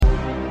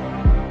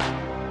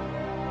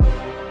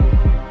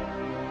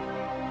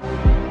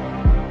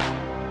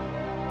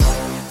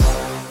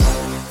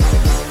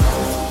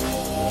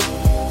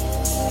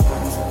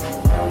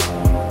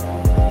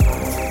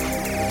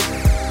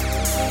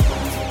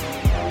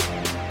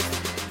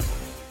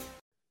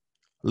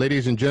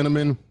Ladies and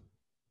gentlemen,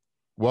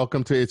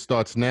 welcome to It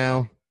Starts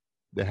Now,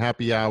 the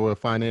happy hour of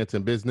finance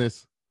and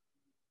business.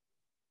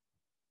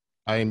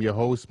 I am your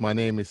host. My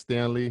name is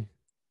Stanley.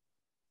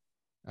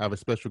 I have a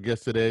special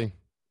guest today.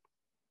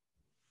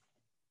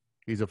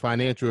 He's a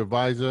financial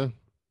advisor.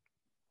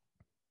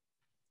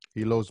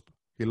 He lost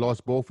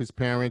both his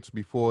parents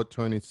before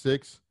turning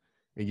 6,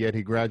 and yet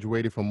he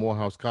graduated from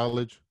Morehouse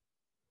College,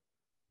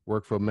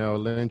 worked for Merrill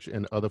Lynch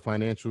and other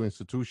financial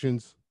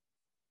institutions,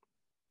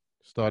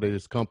 started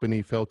his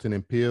company, Felton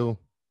and Peel.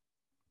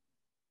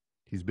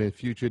 He's been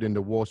featured in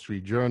the Wall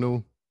Street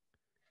Journal,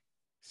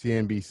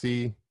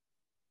 CNBC,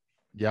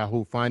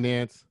 Yahoo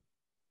Finance,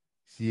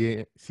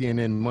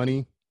 CNN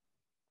Money,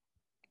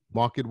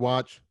 Market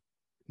Watch,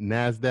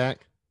 NASDAQ,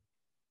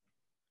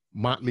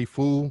 Motley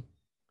Fool,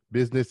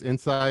 Business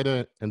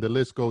Insider, and the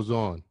list goes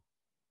on.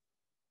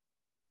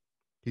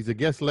 He's a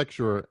guest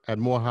lecturer at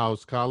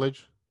Morehouse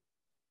College,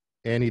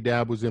 and he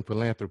dabbles in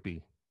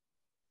philanthropy.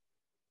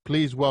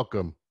 Please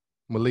welcome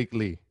Malik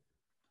Lee.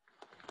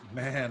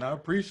 Man, I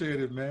appreciate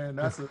it, man.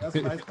 That's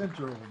a nice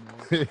intro,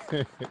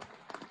 man.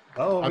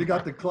 Oh, we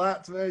got the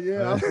claps, man.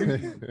 Yeah,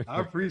 I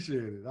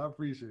appreciate it. I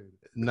appreciate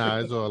it. Nah,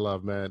 it's all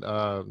love, man.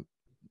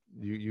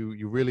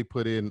 You really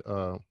put in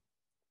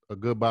a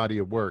good body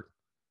of work,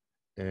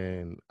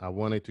 and I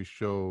wanted to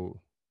show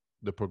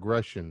the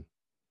progression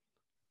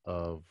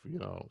of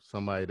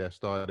somebody that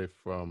started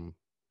from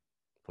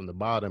the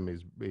bottom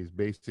is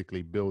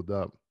basically build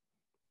up,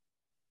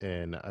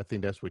 and I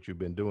think that's what you've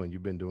been doing.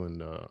 You've been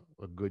doing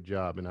a good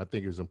job, and I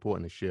think it's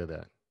important to share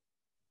that.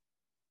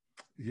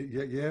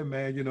 Yeah,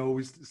 man.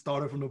 We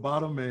started from the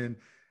bottom, and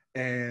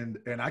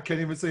I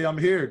can't even say I'm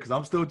here because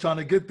I'm still trying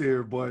to get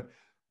there. But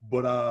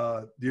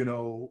I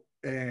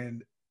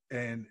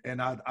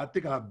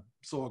think I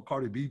saw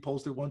Cardi B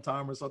posted one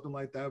time or something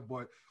like that.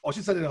 But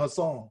she said it in her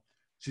song.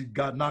 She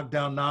got knocked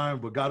down 9,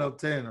 but got up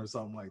 10 or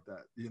something like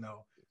that.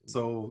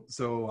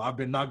 So I've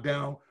been knocked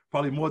down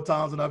probably more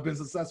times than I've been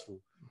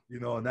successful.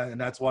 And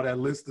that's why that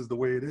list is the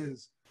way it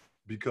is,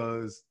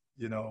 because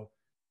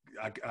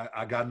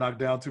I got knocked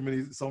down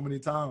so many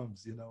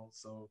times,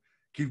 so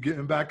keep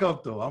getting back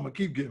up though. I'm gonna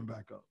keep getting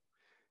back up.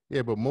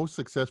 Yeah, but most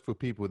successful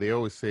people, they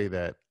always say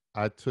that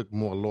I took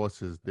more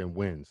losses than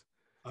wins.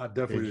 I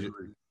definitely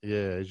agree.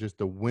 Yeah, it's just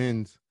the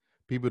wins.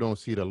 People don't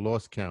see the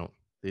loss count.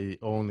 They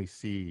only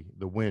see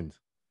the wins.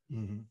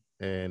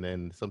 Mm-hmm.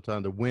 And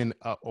sometimes the win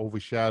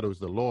overshadows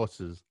the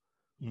losses.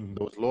 Mm-hmm.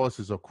 Those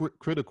losses are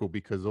critical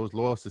because those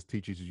losses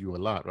teaches you a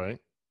lot, right?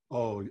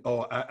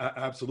 I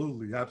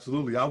absolutely.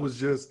 I was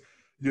just,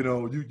 you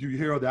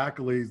hear the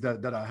accolades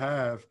that I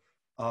have,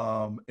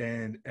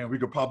 and we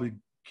could probably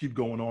keep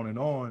going on and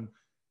on.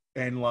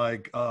 And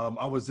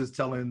I was just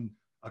telling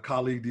a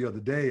colleague the other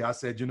day, I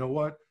said, you know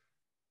what?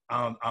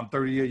 I'm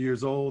 38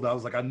 years old. I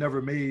was like, I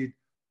never made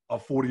a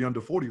 40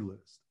 under 40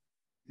 list,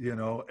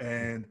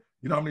 and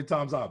you know how many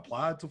times I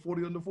applied to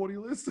 40 under 40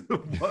 lists,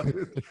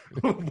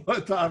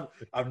 but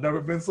I've never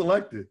been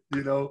selected,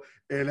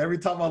 and every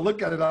time I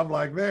look at it, I'm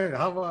like, man,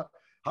 how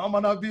am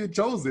I not being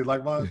chosen?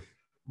 Like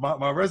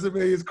my resume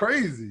is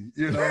crazy,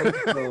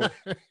 So,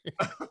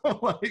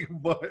 like,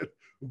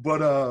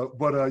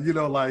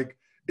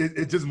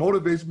 it just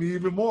motivates me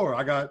even more.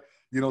 I got,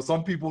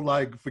 some people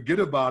forget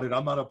about it.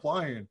 I'm not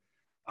applying.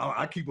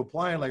 I keep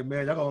applying like,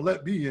 man, y'all gonna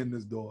let me in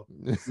this door.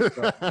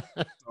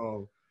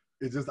 So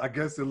it just, I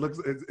guess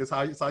it's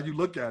how you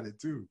look at it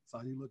too. It's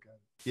how you look at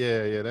it.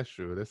 Yeah, that's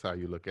true. That's how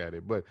you look at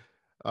it. But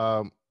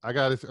I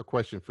got a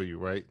question for you,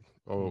 right?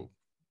 Or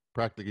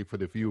practically for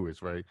the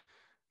viewers, right?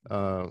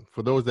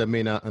 For those that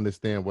may not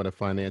understand what a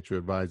financial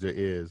advisor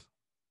is,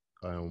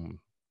 can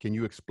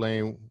you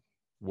explain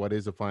what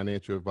is a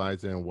financial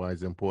advisor and why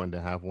it's important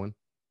to have one?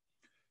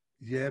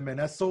 Yeah, man,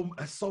 that's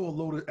such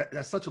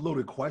a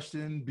loaded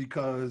question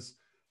because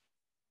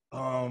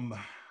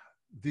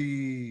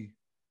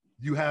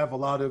you have a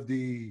lot of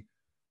the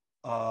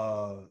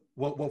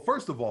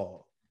first of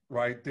all,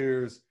 right,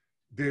 there's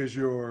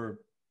your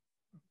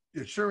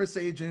insurance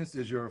agents,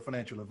 there's your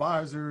financial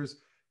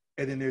advisors,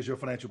 and then there's your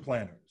financial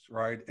planners,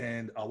 right?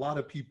 And a lot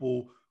of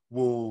people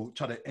will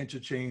try to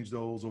interchange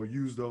those or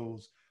use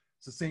those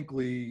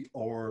succinctly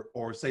or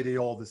say they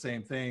all the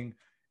same thing,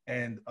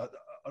 and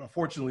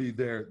unfortunately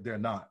they're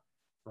not,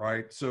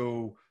 right?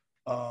 So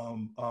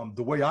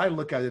the way I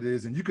look at it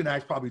is, and you can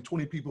ask probably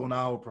 20 people in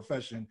our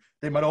profession,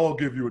 they might all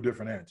give you a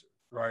different answer,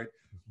 right?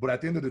 But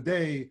at the end of the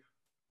day,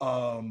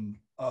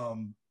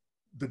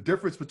 the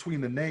difference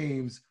between the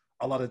names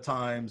a lot of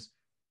times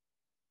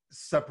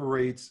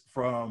separates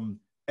from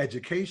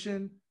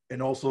education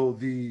and also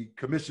the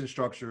commission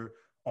structure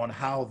on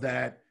how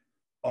that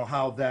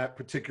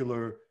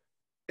particular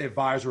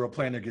advisor or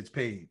planner gets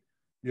paid.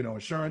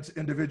 Insurance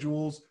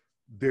individuals,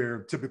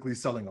 they're typically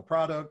selling a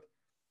product.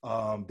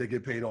 They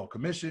get paid all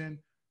commission.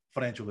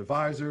 Financial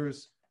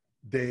advisors,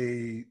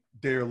 they're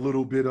a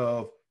little bit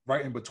of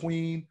right in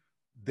between.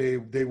 They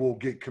will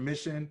get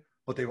commission,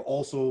 but they will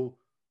also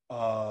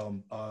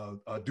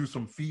do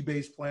some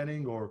fee-based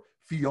planning or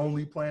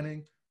fee-only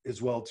planning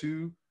as well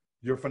too.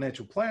 Your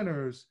financial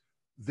planners,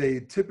 they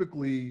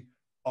typically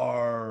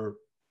are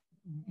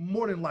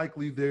more than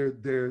likely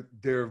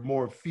they're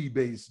more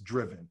fee-based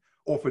driven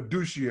or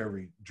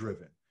fiduciary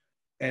driven.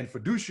 And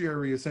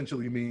fiduciary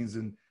essentially means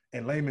in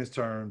layman's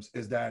terms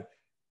is that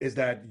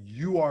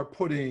you are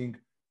putting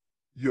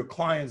your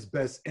client's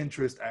best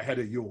interest ahead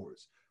of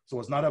yours. So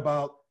it's not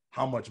about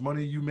how much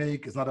money you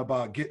make. It's not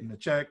about getting a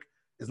check.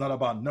 It's not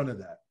about none of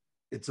that.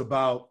 It's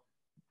about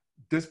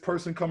this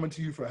person coming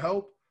to you for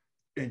help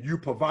and you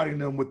providing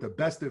them with the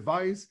best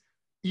advice,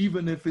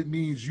 even if it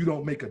means you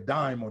don't make a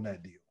dime on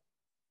that deal.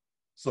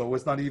 So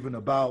it's not even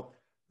about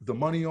the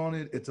money on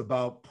it. It's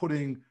about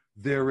putting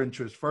their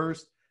interest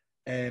first.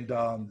 And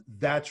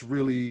that's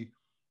really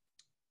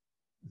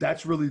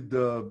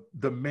the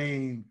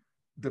main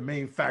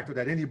factor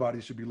that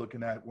anybody should be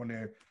looking at when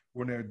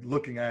they're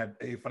looking at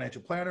a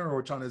financial planner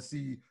or trying to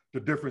see the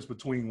difference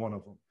between one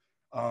of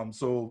them.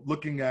 So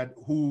looking at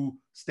who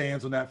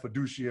stands on that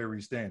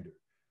fiduciary standard.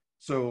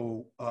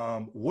 So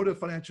what a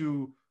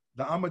financial,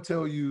 now I'm gonna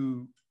tell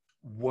you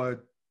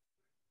what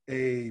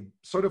a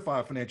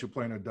certified financial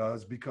planner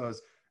does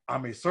because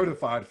I'm a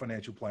certified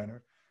financial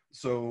planner.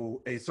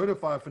 So a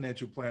certified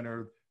financial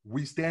planner,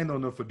 we stand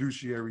on the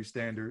fiduciary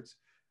standards.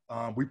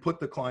 We put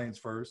the clients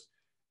first,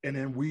 and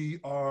then we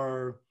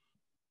are,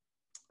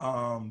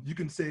 you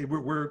can say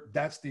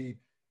that's the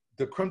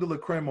creme de la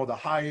creme or the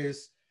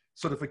highest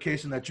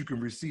certification that you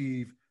can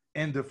receive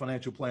in the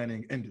financial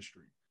planning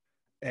industry.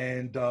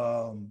 And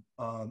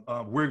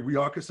we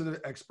are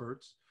considered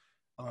experts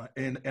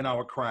in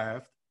our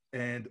craft,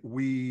 and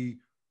we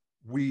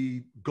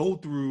go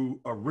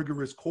through a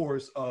rigorous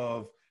course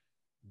of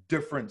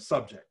different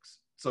subjects.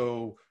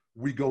 So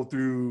we go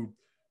through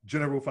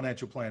general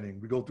financial planning,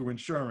 we go through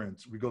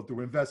insurance, we go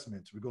through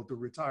investments, we go through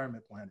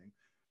retirement planning,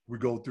 we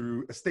go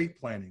through estate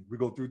planning, we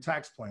go through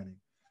tax planning.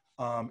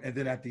 And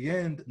then at the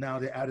end, now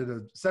they added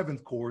a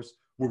 7th course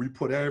where we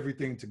put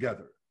everything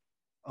together.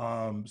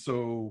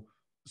 So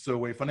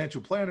a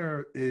financial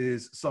planner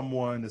is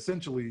someone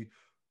essentially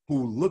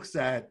who looks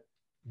at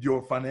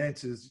your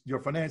finances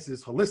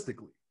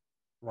holistically,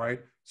 right?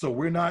 So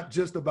we're not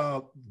just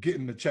about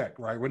getting the check,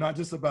 right? We're not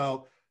just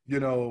about,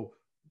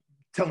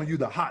 telling you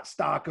the hot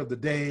stock of the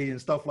day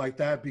and stuff like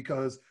that,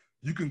 because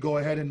you can go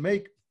ahead and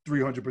make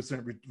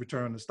 300%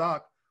 return on the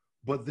stock,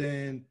 but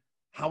then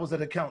how is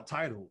that account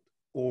titled?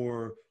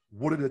 Or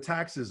what are the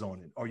taxes on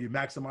it? Are you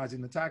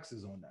maximizing the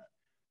taxes on that?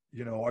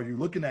 Are you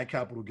looking at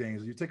capital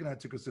gains? Are you taking that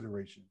into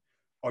consideration?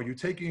 Are you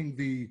taking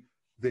the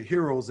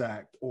HEROES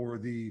Act or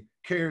the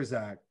CARES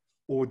Act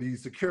or the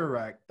Secure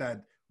Act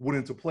that went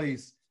into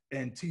place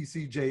and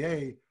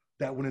TCJA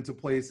that went into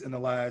place in the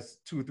last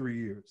 2 or 3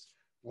 years?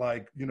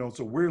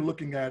 So we're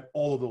looking at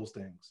all of those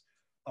things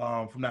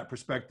from that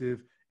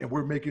perspective, and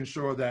we're making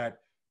sure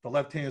that the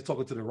left hand is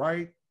talking to the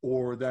right,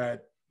 or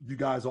that you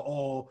guys are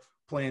all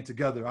playing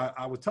together.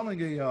 I was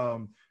telling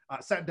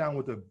I sat down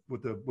with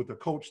a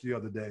coach the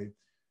other day,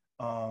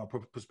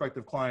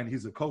 prospective client.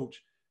 He's a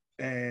coach,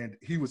 and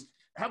he was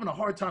having a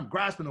hard time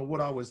grasping of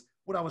what I was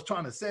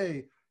trying to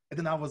say. And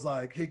then I was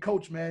like, "Hey,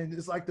 coach, man,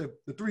 it's like the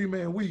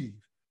 3-man weave."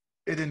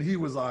 And then he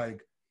was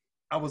like,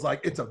 I was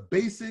like, it's a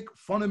basic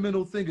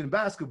fundamental thing in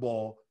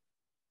basketball,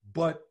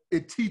 but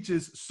it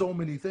teaches so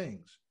many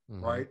things,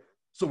 right?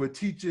 So it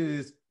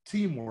teaches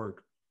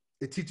teamwork,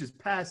 it teaches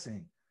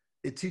passing,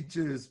 it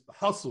teaches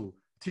hustle,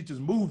 it teaches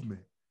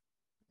movement,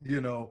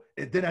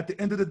 and then at the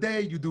end of the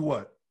day, you do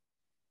what?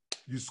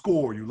 You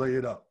score, you lay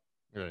it up,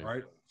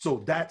 right?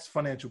 So that's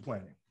financial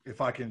planning,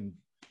 if I can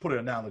put an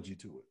analogy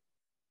to it.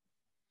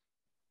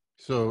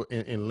 So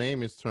in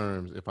layman's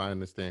terms, if I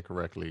understand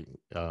correctly,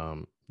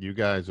 you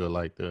guys are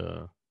like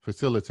the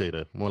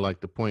facilitator, more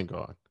like the point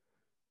guard.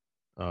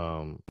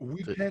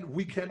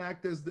 We can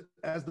act as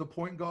the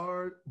point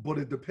guard, but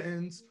it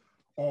depends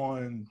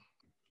on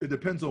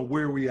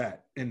where we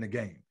at in the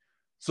game.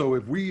 So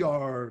if we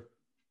are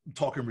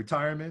talking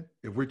retirement,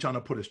 if we're trying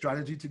to put a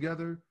strategy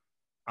together,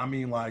 I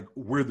mean, like,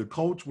 we're the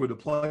coach, we're the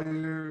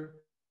player,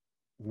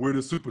 we're the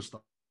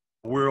superstar.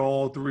 We're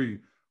all three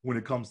when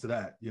it comes to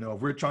that.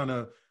 If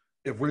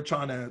we're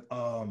trying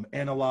to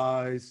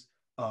analyze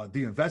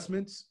the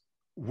investments,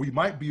 we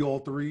might be all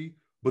three,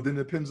 but then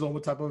it depends on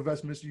what type of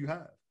investments you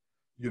have.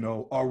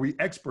 Are we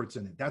experts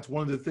in it? That's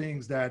one of the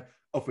things that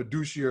a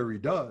fiduciary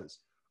does.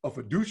 A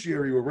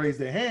fiduciary will raise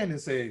their hand and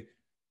say,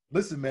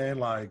 "Listen, man,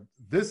 like,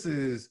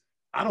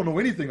 I don't know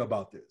anything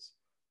about this."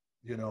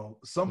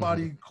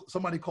 Somebody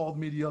called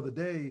me the other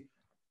day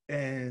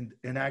and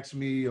asked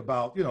me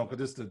about,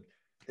 because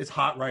it's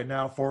hot right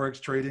now, Forex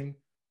trading.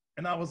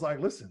 And I was like,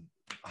 "Listen,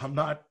 I'm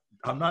not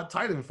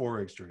tight in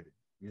Forex trading.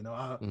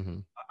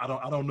 I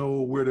don't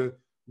know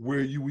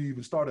where you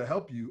even start to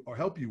help you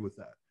with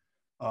that."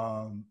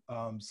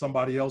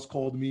 Somebody else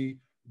called me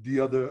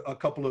a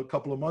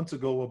couple of months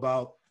ago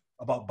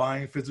about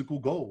buying physical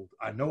gold.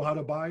 I know how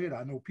to buy it.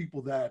 I know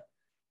people that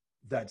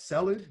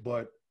sell it,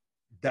 but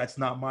that's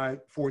not my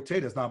forte.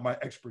 That's not my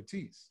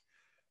expertise.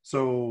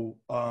 So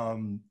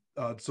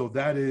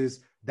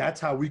that's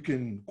how we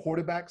can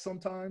quarterback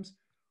sometimes.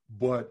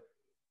 But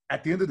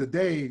at the end of the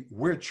day,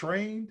 we're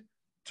trained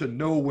to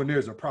know when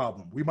there's a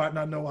problem. We might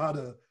not know how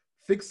to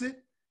fix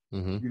it,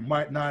 Mm-hmm. We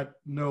might not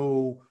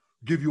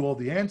give you all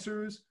the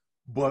answers,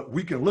 but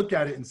we can look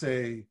at it and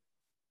say,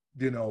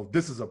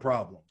 this is a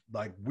problem.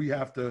 Like, we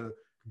have to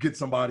get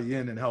somebody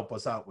in and help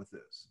us out with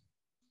this.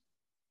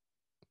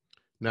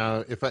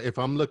 Now, if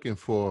I'm looking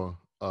for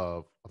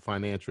a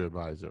financial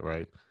advisor,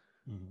 right?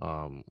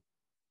 Mm-hmm.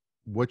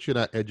 What should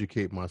I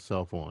educate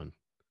myself on,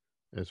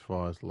 as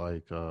far as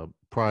like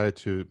prior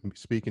to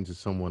speaking to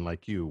someone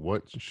like you?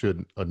 What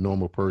should a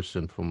normal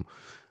person from,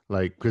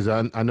 like, because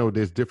I know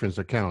there's different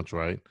accounts,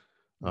 right?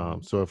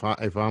 Mm-hmm. So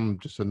if I'm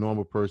just a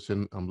normal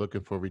person, I'm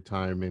looking for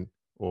retirement,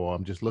 or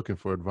I'm just looking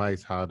for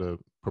advice how to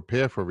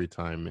prepare for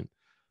retirement,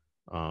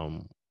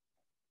 um,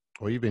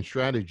 or even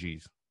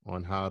strategies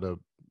on how to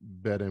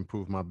better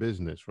improve my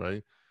business,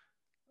 right?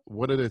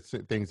 What are the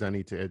things I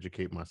need to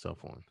educate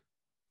myself on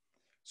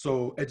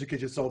So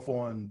educate yourself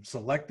on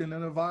selecting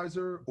an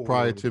advisor,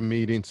 prior or to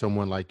meeting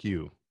someone like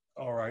you?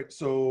 all right.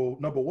 So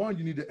number one,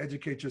 you need to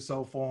educate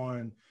yourself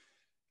on,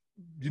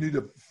 you need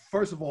to,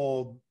 first of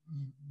all,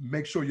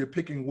 make sure you're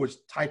picking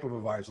which type of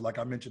advisor, like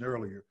I mentioned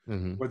earlier,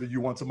 Mm-hmm. whether you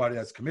want somebody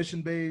that's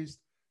commission based,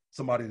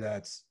 somebody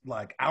that's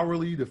like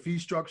hourly, the fee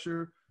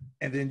structure,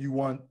 and then you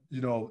want,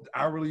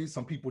 hourly.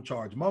 Some people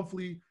charge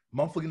monthly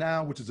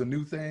now, which is a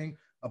new thing.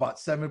 About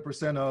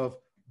 7% of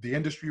the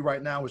industry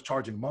right now is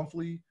charging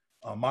monthly.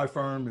 My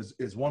firm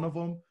is one of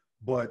them,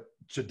 but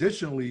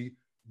traditionally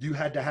you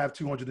had to have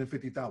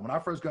 250,000. When I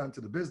first got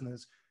into the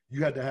business,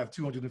 you had to have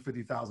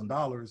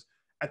 $250,000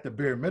 at the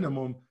bare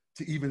minimum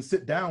to even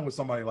sit down with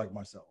somebody like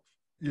myself,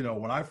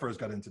 when I first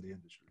got into the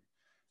industry,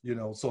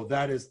 so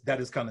that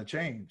is kind of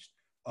changed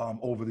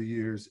over the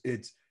years.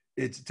 It's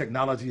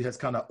technology has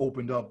kind of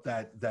opened up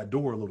that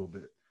door a little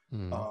bit.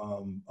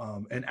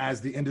 And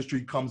as the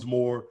industry comes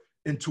more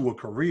into a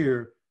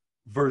career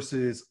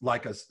versus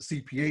like a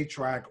CPA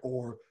track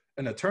or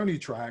an attorney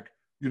track,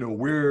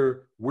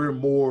 we're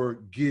more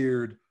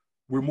geared,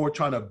 we're more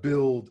trying to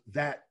build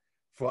that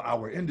for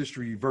our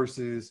industry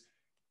versus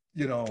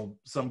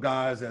some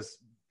guys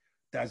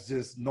that's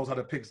just knows how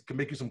to can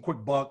make you some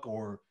quick buck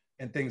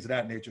and things of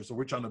that nature. So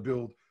we're trying to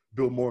build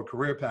more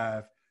career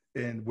path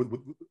and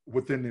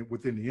within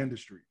the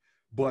industry.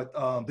 But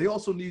they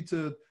also need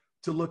to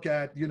look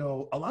at,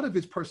 a lot of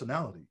it's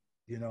personality,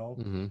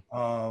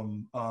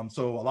 Mm-hmm.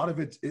 so a lot of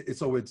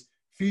it's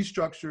fee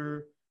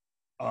structure,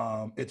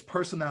 it's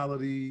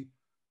personality,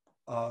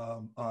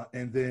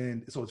 and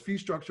then so it's fee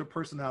structure,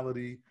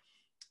 personality,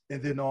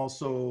 and then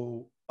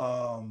also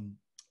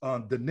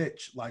the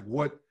niche, like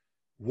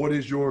what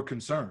is your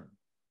concern?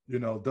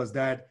 Does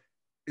that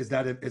is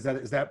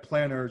that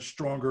planner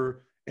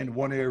stronger in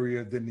one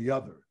area than the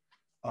other?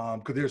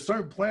 Because there's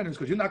certain planners,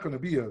 because you're not going to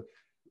be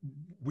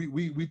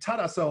we tout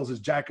ourselves as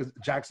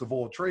jacks of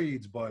all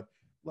trades, but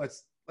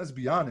let's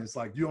be honest,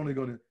 like you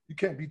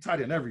can't be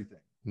tight in everything.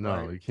 No,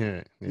 Right? you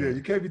can't. Yeah,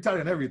 you can't be tight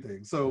in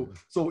everything. So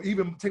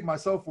even take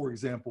myself for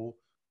example.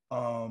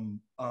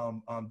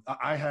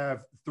 I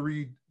have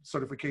 3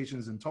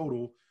 certifications in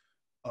total.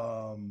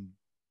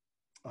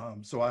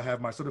 So I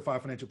have my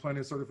certified financial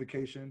planning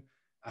certification.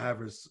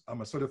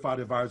 I'm a certified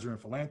advisor in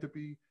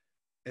philanthropy,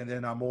 and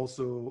then I'm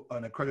also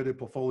an accredited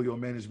portfolio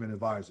management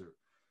advisor.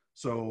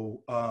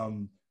 So,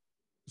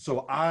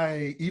 so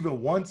I,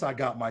 even once I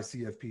got my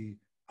CFP,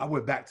 I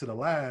went back to the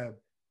lab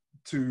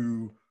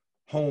to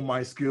hone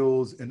my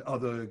skills in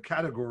other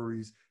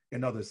categories,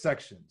 in other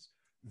sections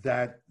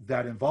that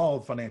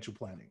involve financial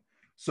planning.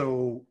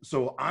 So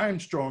I'm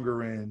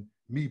stronger in,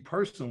 me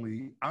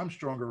personally, I'm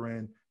stronger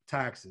in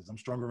taxes. I'm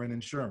stronger in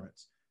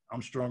insurance.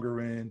 I'm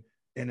stronger in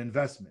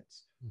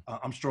investments.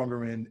 I'm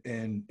stronger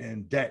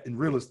in debt and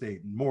real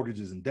estate and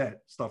mortgages and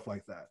debt, stuff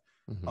like that.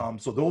 Mm-hmm.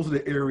 So those are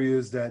the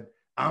areas that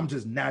I'm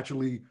just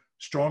naturally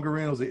stronger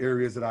in. Those are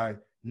areas that I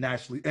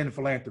naturally, and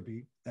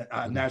philanthropy,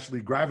 I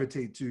naturally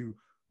gravitate to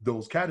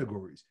those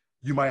categories.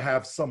 You might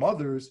have some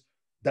others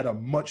that are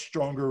much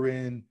stronger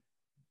in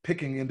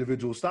picking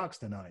individual stocks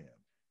than I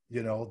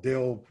am.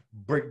 They'll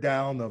break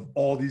down of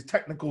all these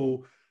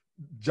technical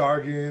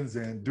jargons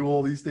and do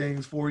all these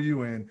things for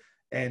you and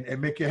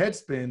make your head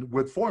spin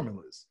with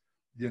formulas,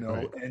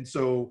 Right. And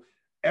so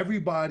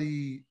every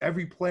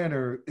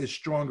planner is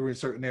stronger in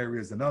certain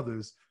areas than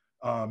others.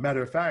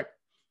 Matter of fact,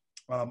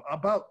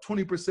 about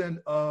 20%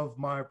 of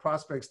my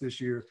prospects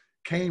this year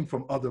came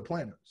from other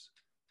planners.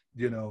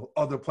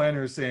 Other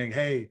planners saying,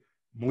 "Hey,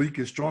 Malik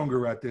is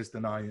stronger at this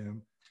than I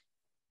am.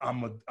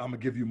 I'm gonna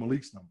give you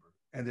Malik's number,"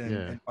 and then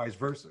and vice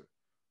versa.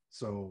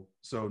 So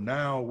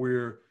now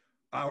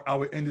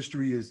our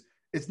industry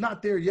it's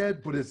not there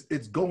yet, but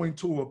it's going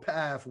to a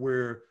path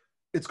where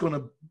it's going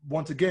to,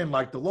 once again,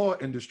 like the law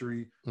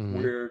industry,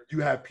 where you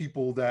have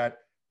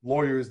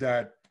lawyers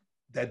that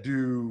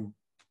do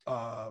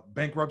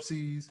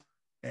bankruptcies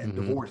and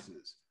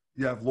divorces.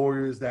 You have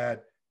lawyers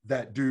that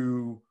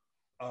do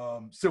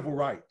civil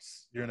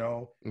rights,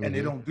 and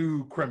they don't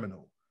do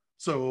criminal.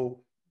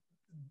 So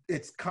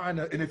it's kind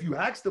of, and if you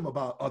ask them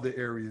about other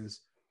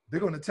areas, they're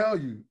going to tell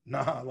you,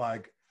 nah,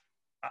 like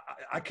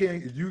I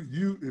can't. If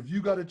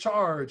you got a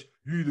charge,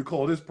 you need to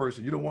call this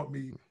person. You don't want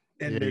me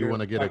in Yeah, you there. want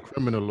to get a Like,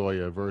 criminal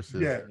lawyer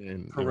versus, yeah,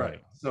 and you're right.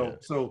 correct. Yeah.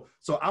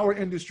 So our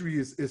industry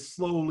is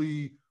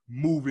slowly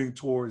moving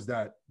towards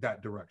that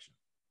direction.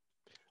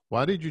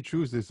 Why did you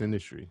choose this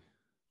industry?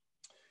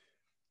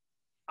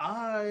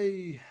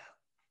 I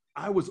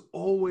I was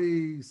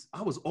always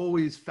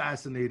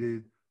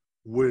fascinated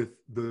with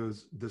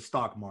the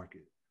stock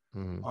market.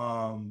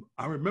 Mm-hmm.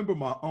 I remember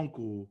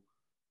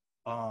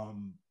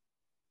um,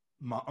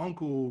 my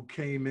uncle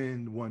came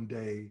in one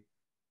day.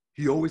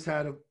 He always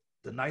had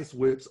the nice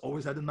whips,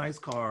 always had the nice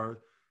car.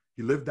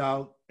 He lived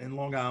out in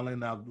Long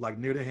Island, out like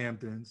near the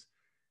Hamptons.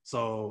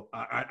 So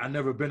I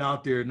never been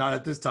out there, not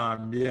at this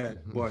time yet,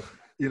 but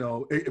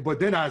but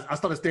then I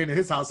started staying in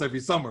his house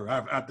every summer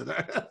after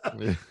that.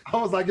 Yeah. I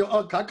was like,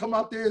 yo, can I come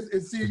out there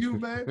and see you,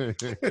 man?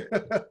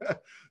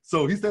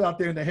 So he stayed out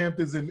there in the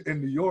Hamptons in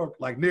New York,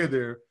 like near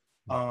there,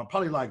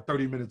 probably like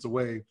 30 minutes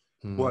away,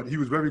 but he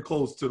was very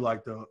close to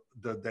like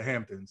the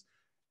Hamptons.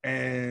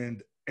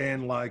 And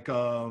like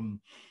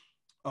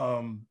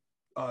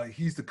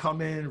he used to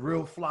come in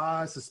real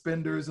fly,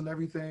 suspenders and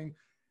everything,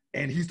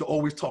 and he used to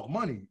always talk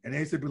money. And they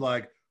used to be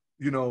like,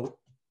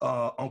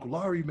 Uncle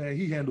Larry, man,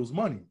 he handles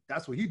money.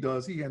 That's what he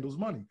does. He handles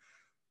money.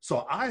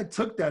 So I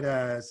took that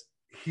as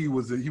he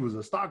was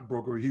a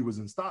stockbroker. He was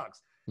in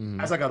stocks.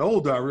 Mm-hmm. As I got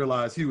older, I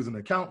realized he was an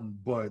accountant.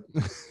 But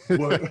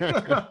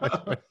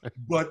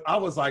but I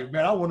was like,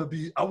 man, I want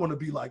to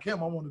be like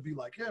him. I want to be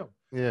like him.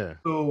 Yeah.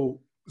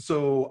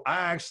 So I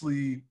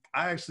actually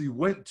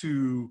went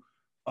to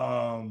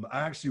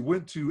I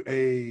went to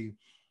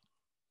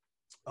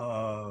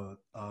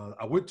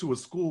a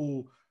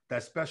school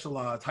that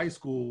specialized, high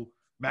school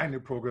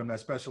magnet program that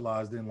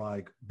specialized in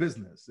like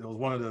business. It was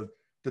one of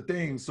the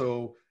things.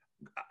 So,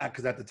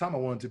 because at the time I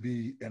wanted to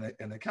be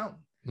an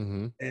accountant,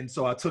 Mm-hmm. and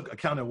so I took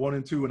accounting 1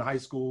 and 2 in high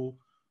school,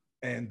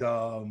 and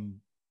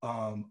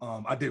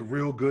I did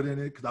real good in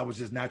it because I was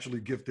just naturally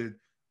gifted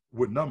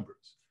with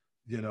numbers.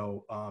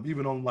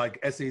 Even on like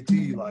SAT,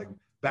 like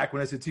back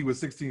when SAT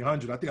was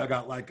 1600, I think I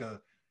got like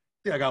a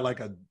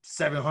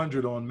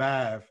 700 on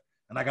math,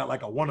 and I got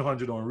like a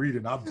 100 on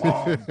reading. I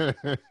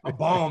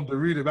bombed the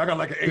reading. I got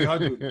like an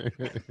 800.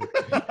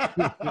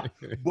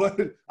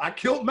 But I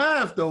killed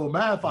math though.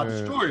 Math, I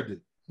destroyed it.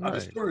 I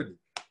destroyed it.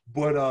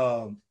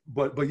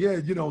 But yeah,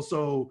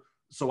 so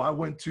I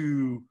went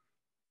to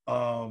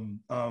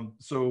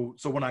so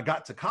when I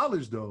got to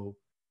college though,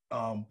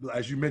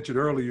 as you mentioned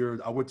earlier,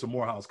 I went to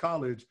Morehouse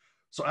College.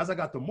 So as I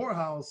got to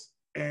Morehouse,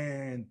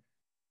 and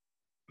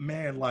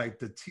man,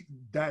 like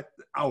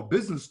our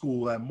business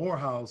school at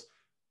Morehouse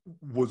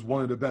was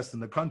one of the best in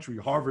the country.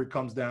 Harvard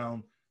comes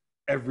down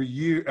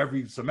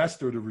every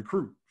semester to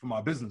recruit for my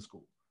business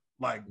school.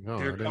 Like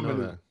they're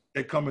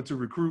coming to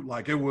recruit.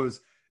 Like it was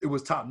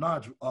top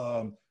notch.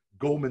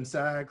 Goldman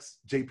Sachs,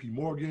 JP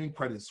Morgan,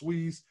 Credit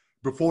Suisse,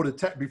 before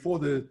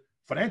the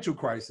financial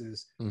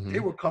crisis, Mm-hmm. they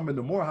were coming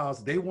to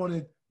Morehouse. They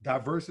wanted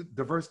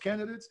diverse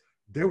candidates.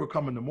 They were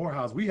coming to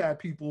Morehouse. We had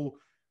people,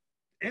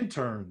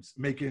 interns,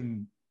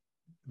 making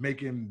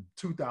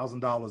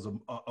 $2,000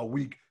 a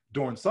week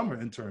during summer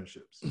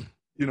internships,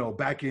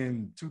 back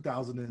in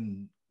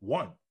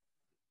 2001,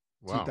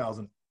 Wow.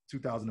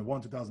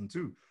 2001,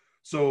 2002.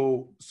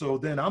 So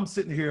then I'm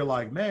sitting here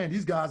like, man,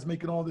 these guys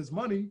making all this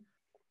money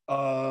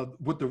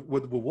with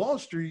Wall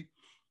Street.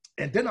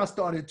 And then I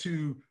started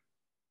to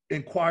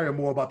inquire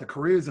more about the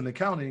careers in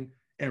accounting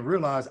and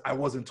realize I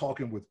wasn't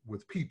talking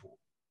with people,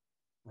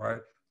 right?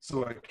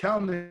 So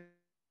accounting,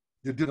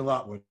 they did a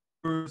lot with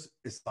numbers,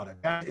 it's a lot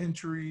of data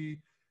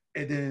entry,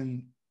 and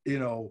then,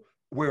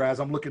 whereas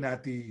I'm looking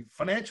at the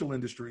financial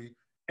industry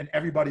and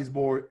everybody's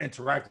more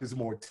interactive, it's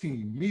more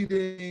team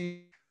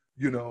meeting,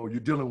 you're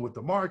dealing with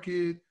the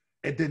market.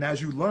 And then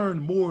as you learn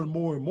more and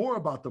more and more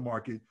about the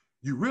market,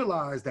 you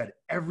realize that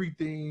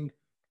everything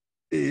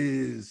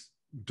is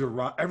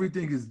derived,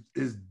 everything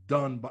is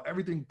done, but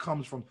everything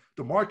comes from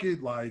the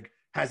market, like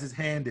has his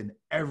hand in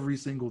every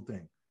single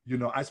thing.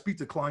 I speak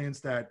to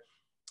clients that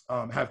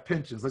have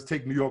pensions. Let's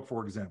take New York,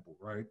 for example,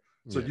 right?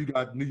 So you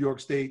got New York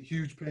State,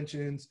 huge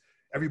pensions.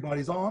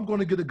 Everybody's, I'm going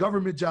to get a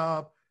government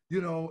job,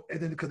 and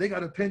then because they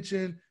got a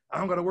pension, I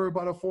don't got to worry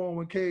about a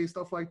 401k,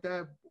 stuff like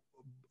that,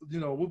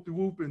 whoop de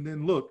whoop. And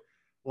then look,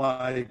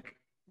 like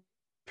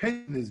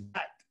pension is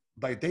backed.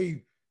 Like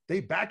they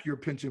back your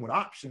pension with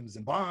options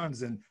and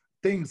bonds and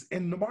things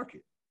in the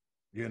market,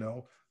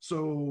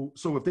 So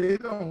if they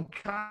don't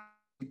count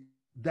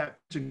that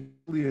and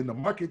the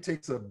market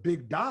takes a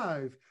big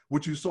dive,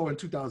 which you saw in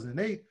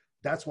 2008,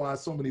 that's why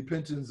so many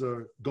pensions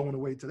are going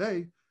away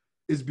today,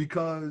 is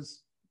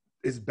because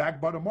it's backed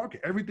by the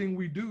market. Everything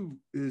we do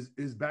is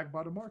backed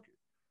by the market.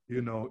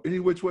 Any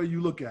which way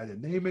you look at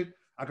it, name it,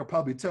 I could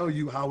probably tell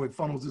you how it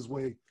funnels its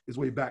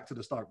way back to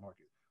the stock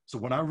market. So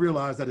when I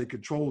realized that it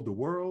controlled the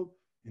world,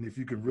 and if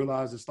you can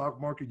realize the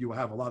stock market, you will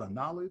have a lot of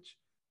knowledge.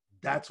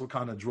 That's what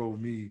kind of drove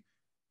me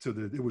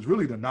to it was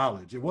really the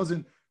knowledge. It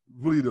wasn't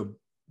really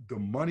the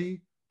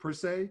money per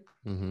se.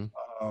 Mm-hmm.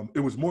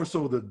 It was more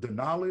so the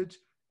knowledge.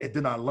 And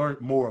then I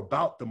learned more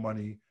about the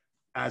money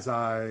as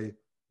I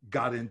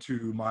got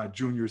into my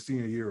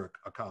senior year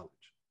of college.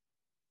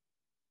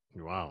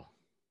 Wow.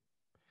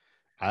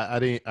 I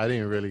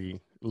didn't really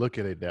look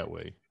at it that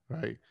way,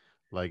 right?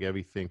 Like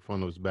everything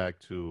funnels back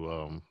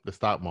to the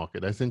stock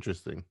market. That's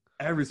interesting.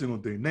 Every single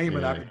thing. Name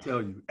it, I Yeah, can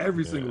tell you.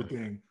 Every single yeah,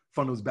 thing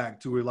funnels back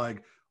to it.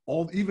 Like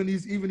all even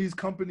these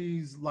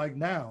companies like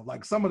now,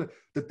 like some of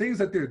the things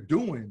that they're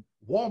doing,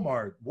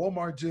 Walmart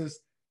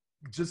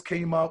just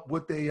came up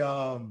with a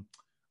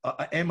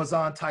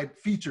Amazon type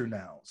feature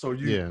now. So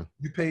yeah.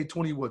 you pay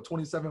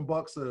 27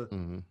 bucks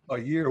Hmm. a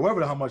year, or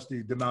whatever how much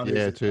the amount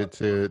is. Yeah,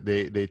 to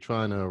they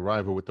trying to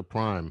rival with the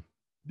Prime.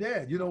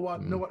 Yeah, you know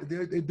what? You know Mm. what?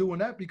 They're doing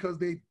that because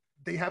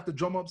they have to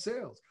drum up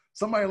sales.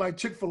 Somebody like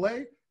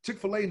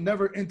Chick-fil-A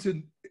never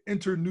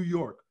entered New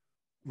York,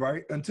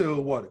 right?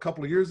 Until what, a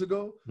couple of years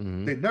ago?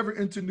 Hmm. They never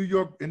entered New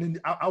York. And then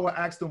I would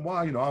ask them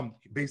why. You know, I'm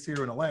based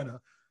here in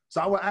Atlanta. So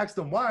I would ask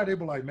them why. They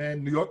were like,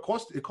 man, New York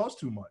costs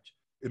too much.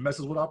 It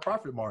messes with our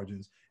profit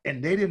margins.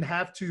 And they didn't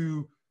have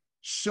to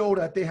show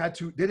that they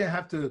didn't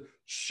have to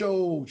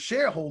show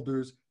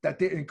shareholders that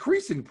they're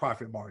increasing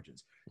profit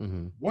margins.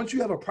 Hmm. Once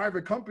you have a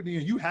private company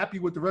and you happy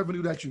with the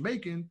revenue that you're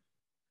making,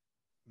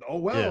 oh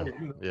well,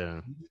 Yeah,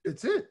 yeah.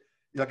 it's it.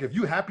 Like if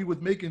you're happy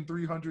with making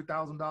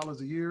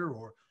 $300,000 a year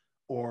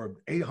or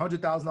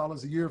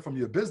 $800,000 a year from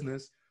your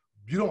business,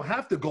 you don't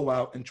have to go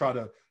out and try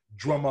to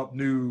drum up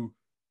new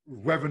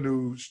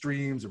revenue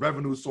streams,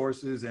 revenue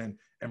sources, and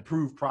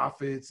improve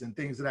profits and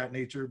things of that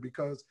nature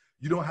because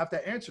you don't have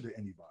to answer to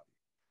anybody.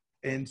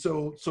 And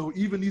so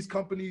even these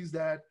companies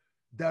that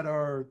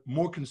are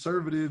more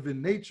conservative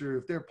in nature,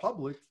 if they're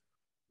public,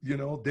 you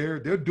know, they're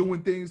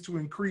doing things to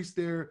increase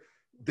their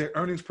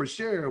earnings per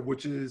share,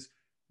 which is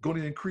going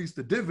to increase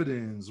the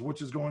dividends,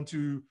 which is going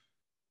to,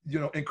 you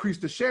know, increase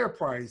the share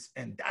price.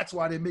 And that's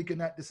why they're making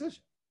that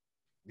decision.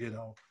 You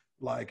know,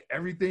 like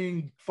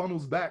everything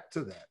funnels back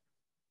to that.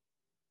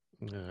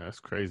 Yeah, that's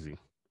crazy.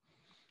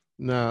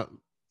 Now,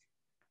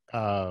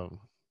 um,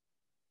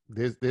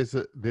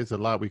 there's a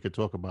lot we could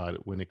talk about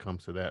it when it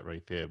comes to that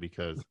right there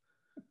because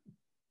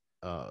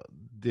uh,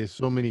 there's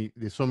so many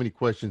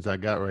questions I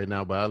got right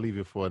now, but I'll leave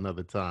it for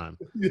another time.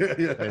 Yeah,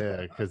 yeah,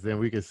 Yeah, because then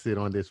we can sit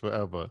on this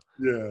forever.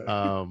 yeah.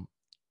 Um,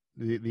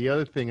 the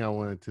other thing I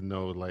wanted to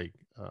know, like,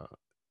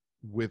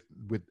 with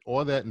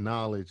all that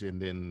knowledge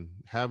and then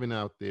having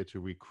out there to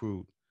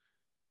recruit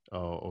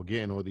or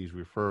getting all these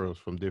referrals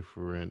from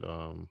different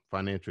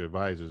financial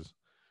advisors,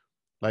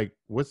 like,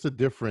 what's the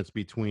difference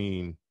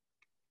between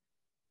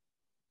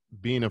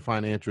being a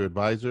financial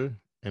advisor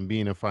and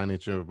being a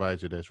financial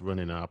advisor that's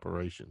running an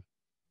operation?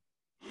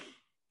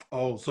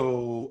 Oh,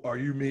 so are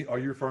you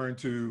referring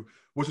to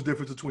what's the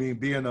difference between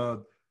being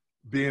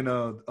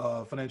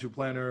a financial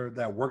planner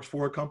that works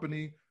for a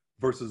company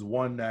versus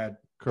one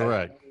that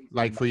Correct. owns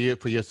Like and for you,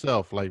 for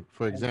yourself, like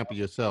for owns. example,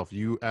 yourself,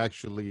 you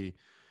actually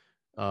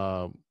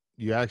are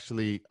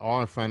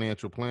a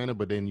financial planner,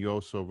 but then you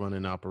also run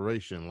an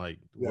operation. Like,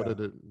 what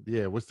are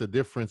Yeah. what's the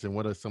difference and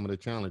what are some of the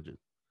challenges?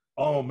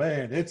 Oh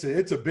man, it's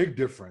a big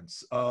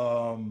difference.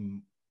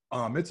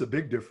 It's a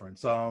big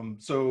difference.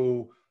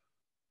 So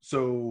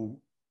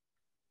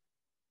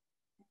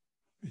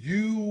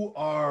you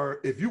are,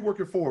 if you're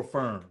working for a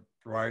firm,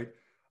 right?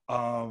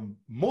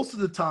 Most of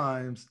the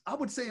times, I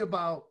would say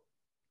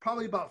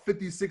probably about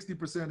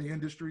 50-60% of the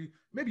industry,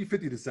 maybe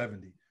 50 to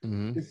 70,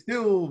 Hmm. it's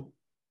still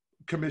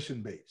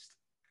commission based,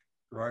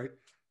 right?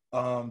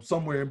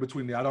 Somewhere in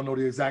between there. I don't know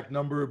the exact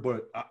number,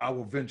 but I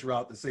will venture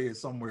out to say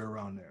it's somewhere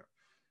around there.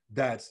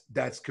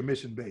 That's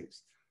commission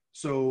based.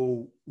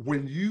 So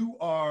when you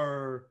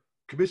are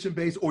commission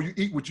based, or you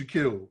eat what you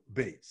kill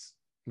base,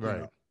 you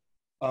know.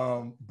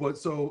 Right. But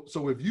so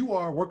if you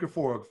are working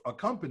for a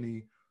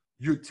company,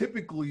 you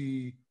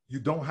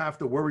don't have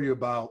to worry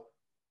about,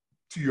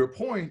 to your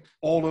point,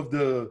 all of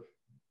the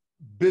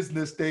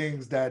business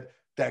things that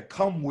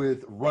come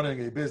with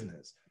running a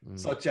business, Mm.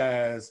 such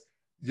as,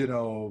 you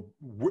know,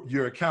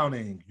 your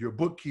accounting, your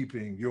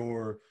bookkeeping,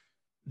 your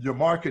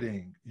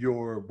marketing,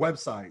 your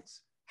websites,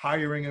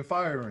 hiring and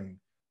firing,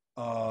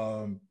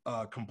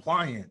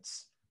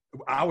 compliance.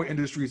 Our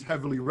industry is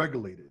heavily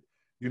regulated.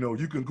 You know,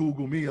 you can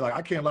Google me. Like,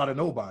 I can't lie to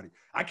nobody.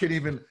 I can't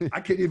even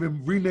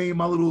rename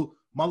my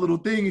little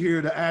thing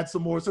here to add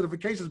some more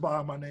certifications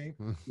behind my name.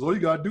 All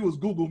you gotta do is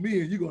Google me,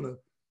 and you'll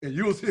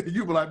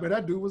be like, man,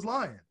 that dude was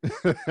lying.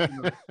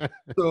 You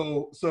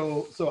know?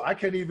 So I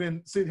can't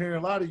even sit here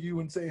and lie to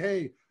you and say,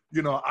 hey,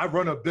 you know, I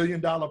run $1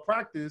 billion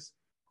practice,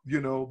 you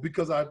know,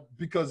 because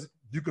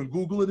you can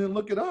Google it and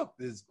look it up.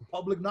 It's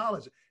public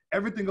knowledge.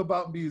 Everything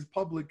about me is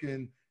public,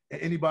 and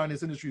anybody in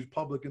this industry is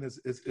public, and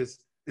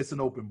it's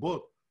an open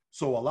book.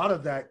 So a lot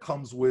of that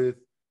comes with,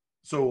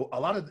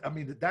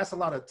 that's a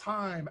lot of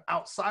time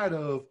outside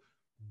of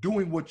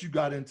doing what you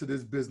got into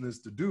this business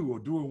to do, or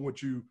doing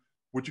what you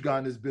got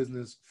in this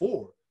business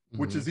for,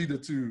 which Hmm. is either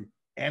to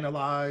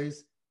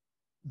analyze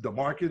the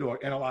market or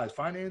analyze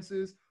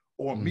finances,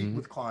 or meet Hmm.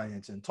 with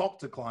clients and talk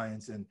to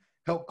clients and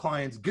help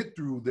clients get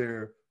through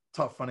their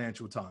tough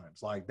financial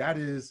times. Like, that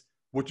is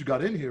what you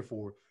got in here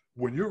for.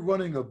 When you're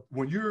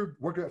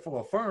working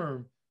for a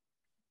firm,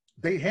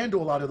 they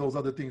handle a lot of those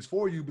other things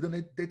for you, but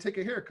then they take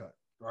a haircut,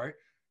 right?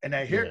 And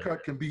that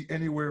haircut can be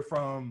anywhere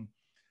from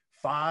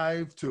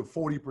 5 to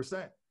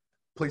 40%.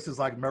 Places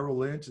like Merrill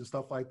Lynch and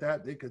stuff like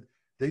that, they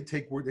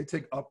take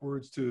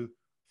upwards to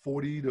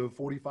 40 to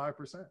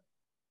 45%,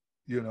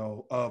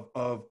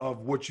 of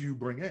what you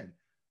bring in.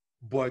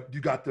 But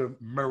you got the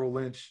Merrill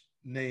Lynch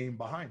name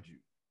behind you,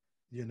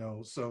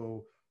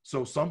 so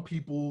some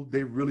people,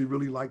 they really,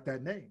 really like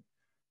that name.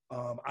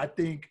 I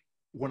think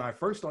when I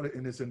first started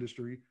in this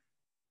industry,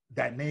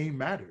 that name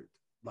mattered.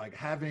 Like,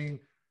 having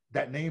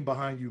that name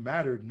behind you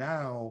mattered.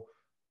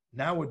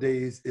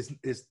 Nowadays,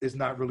 it's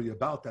not really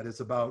about that.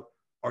 It's about,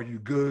 are you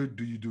good?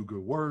 Do you do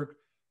good work?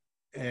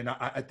 And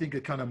I think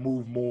it kind of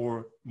moved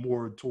more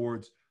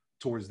towards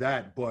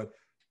that. But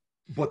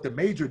the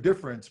major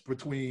difference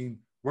between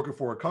working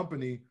for a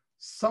company,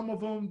 some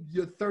of them,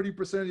 your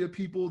 30% of your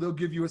people, they'll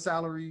give you a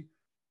salary.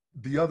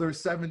 The other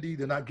 70,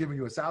 they're not giving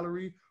you a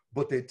salary,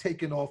 but they're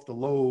taking off the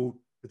load.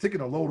 They're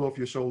taking a load off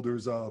your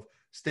shoulders of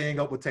staying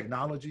up with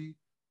technology.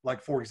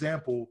 Like, for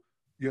example,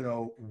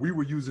 we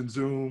were using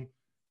Zoom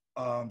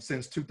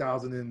since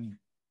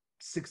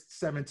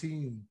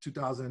 2017,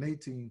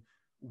 2018.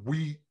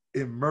 We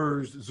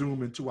immersed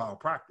Zoom into our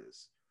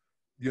practice.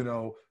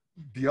 The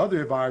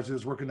other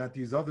advisors working at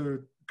these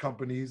other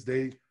companies,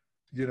 they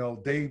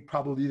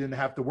probably didn't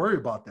have to worry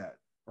about that,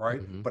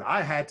 right? Mm-hmm. But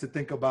I had to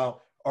think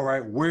about, all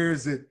right, where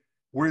is this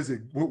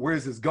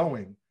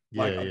going?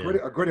 Like,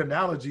 a great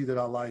analogy that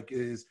I like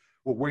is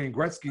with Wayne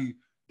Gretzky.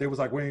 They was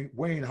like,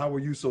 Wayne, how are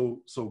you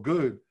so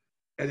good?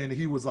 And then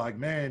he was like,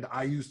 man,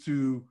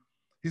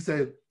 he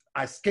said,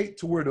 I skate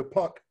to where the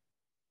puck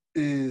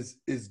is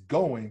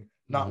going,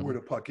 not Mm-hmm. where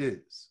the puck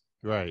is.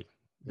 Right.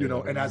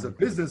 And as a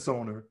business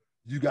owner,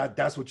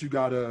 that's what you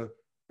gotta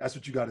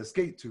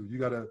skate to. You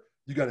gotta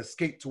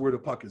skate to where the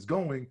puck is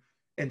going.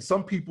 And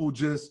some people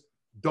just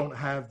don't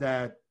have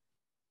that.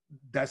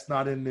 That's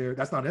not in there.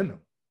 That's not in them.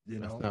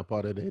 That's not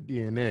part of their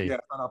DNA. Yeah,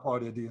 it's not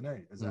part of their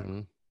DNA.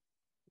 Exactly.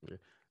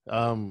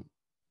 Mm-hmm.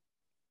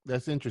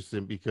 That's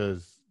interesting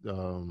because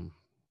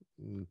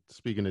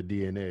speaking of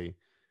DNA,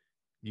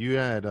 you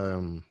had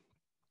some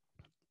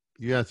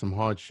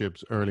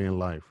hardships early in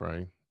life,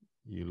 right?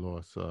 You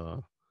lost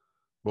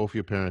both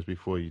your parents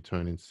before you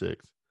turned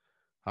 6.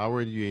 How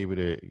were you able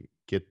to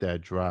get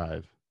that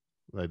drive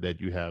like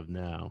that you have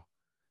now?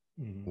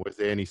 Mm-hmm. Was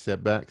there any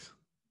setbacks?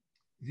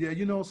 Yeah,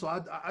 so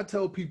I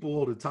tell people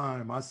all the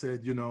time, I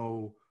said,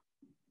 2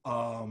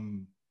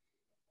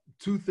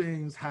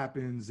 things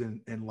happens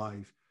in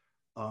life.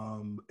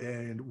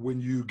 And when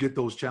you get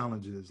those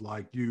challenges,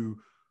 like you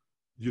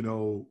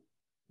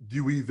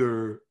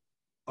either,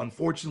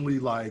 unfortunately,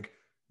 like,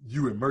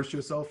 you immerse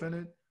yourself in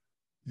it,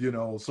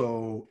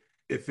 so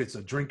if it's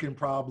a drinking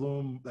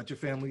problem that your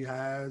family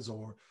has,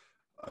 or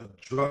a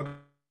drug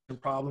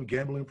problem,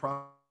 gambling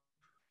problem,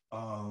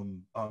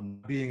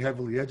 being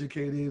heavily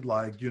educated,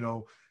 like,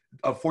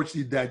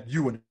 unfortunately, that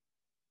you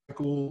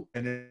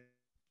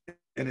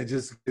and it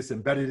just gets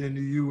embedded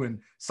into you,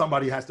 and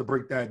somebody has to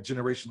break that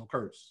generational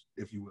curse,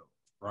 if you will,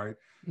 right?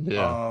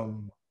 Yeah.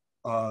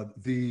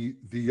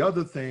 The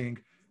other thing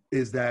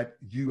is that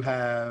you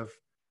have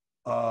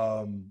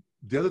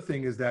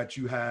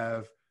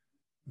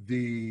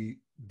the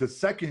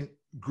second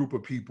group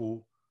of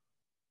people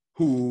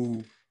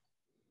who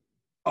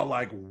are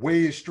like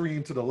way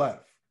extreme to the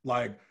left,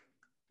 like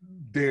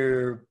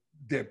their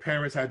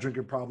parents had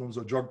drinking problems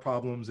or drug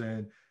problems,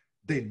 and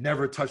they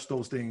never touched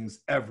those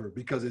things ever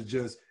because it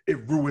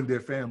ruined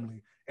their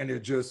family, and they're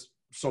just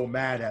so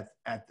mad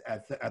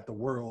at the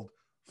world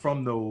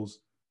from those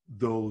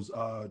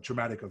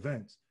traumatic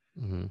events.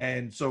 Mm-hmm.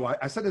 And so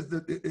I said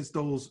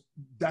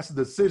that's a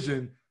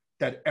decision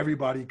that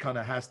everybody kind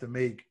of has to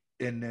make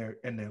in their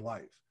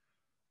life.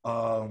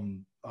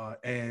 And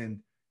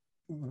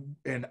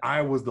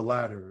I was the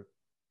latter,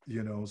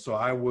 so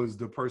I was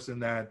the person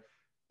that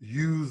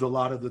used a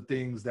lot of the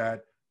things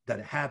that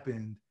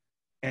happened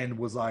and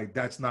was like,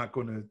 that's not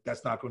going to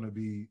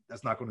be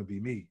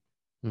me,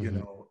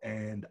 mm-hmm.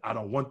 And I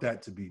don't want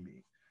that to be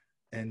me.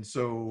 And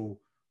so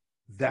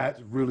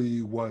that's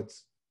really what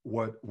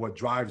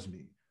drives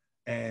me.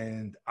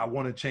 And I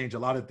want to change a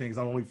lot of things,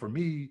 not only for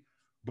me,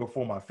 but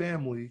for my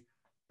family.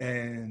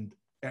 And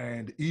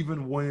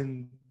even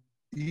when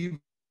I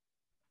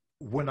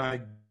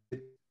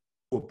get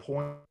to a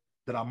point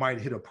that I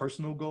might hit a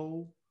personal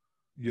goal,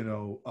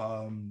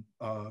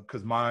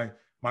 because my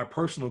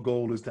personal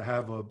goal is to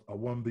have a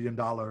 $1 billion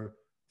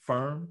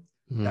firm.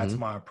 Mm-hmm. That's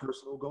my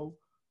personal goal.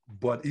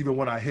 But even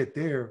when I hit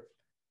there,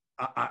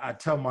 I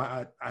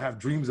have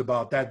dreams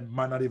about that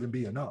might not even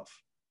be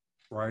enough,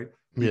 right?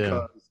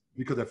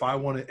 Because if I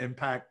want to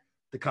impact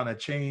the kind of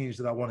change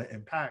that I want to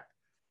impact,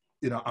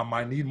 I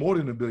might need more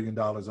than $1 billion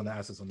on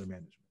assets under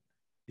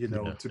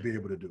management, to be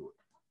able to do it.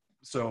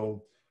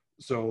 So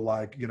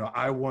like,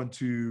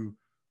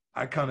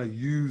 I kind of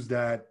use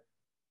that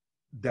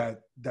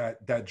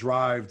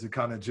drive to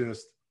kind of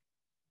just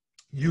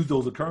use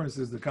those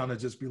occurrences to kind of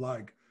just be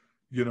like,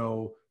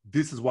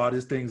 this is why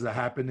these things are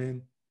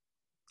happening.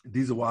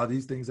 These are why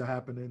these things are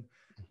happening.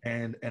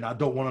 And I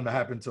don't want them to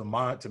happen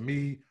to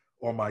me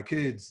or my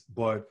kids,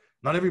 but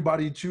Not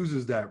everybody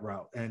chooses that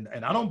route, and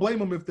I don't blame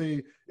them if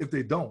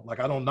they don't. Like,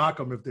 I don't knock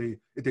them if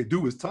they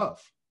do. It's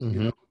tough,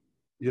 Mm-hmm.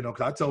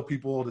 Because I tell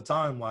people all the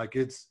time, like,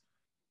 it's,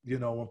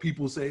 when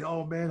people say,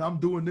 "Oh man, I'm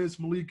doing this,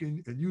 Malik,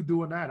 and you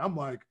doing that," I'm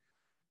like,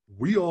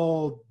 we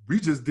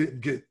just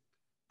didn't get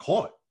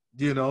caught,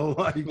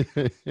 like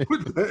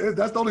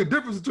that's the only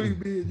difference between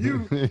me and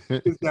you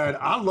is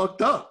that I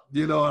lucked up,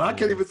 and I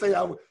can't even say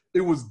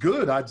it was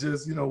good. I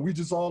just, we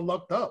just all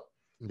lucked up.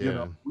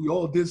 Yeah. We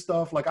all did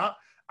stuff. Like I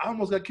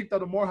almost got kicked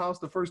out of Morehouse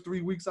the first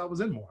 3 weeks I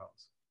was in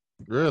Morehouse.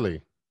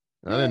 Really?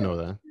 I didn't know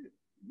that.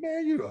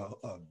 Man,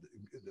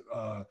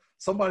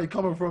 somebody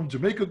coming from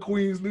Jamaica,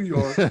 Queens, New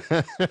York,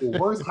 the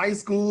worst high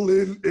school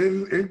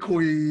in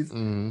Queens,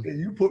 and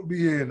you put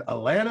me in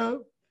Atlanta,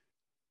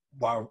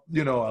 while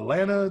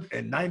Atlanta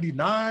in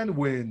 '99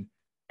 when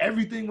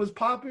everything was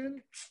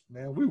popping.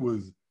 Man,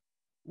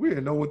 we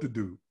didn't know what to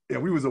do,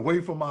 and we was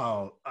away from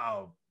our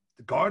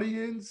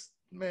guardians.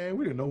 Man,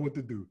 we didn't know what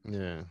to do.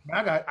 Yeah,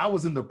 I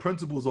was in the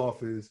principal's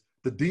office,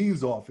 the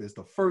dean's office,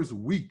 the first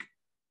week.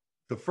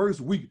 The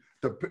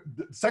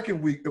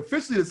second week,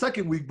 officially the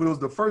second week, but it was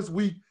the first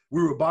week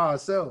we were by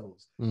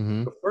ourselves.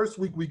 Mm-hmm. The first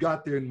week we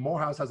got there, and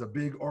Morehouse has a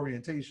big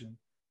orientation.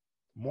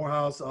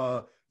 Morehouse,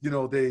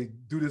 they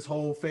do this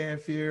whole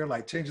fanfare,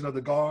 like changing of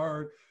the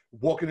guard,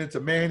 walking into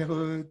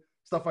manhood,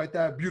 stuff like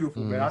that.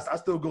 Beautiful, man. I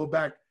still go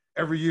back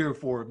every year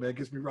for it, man.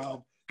 Gets me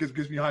riled, gets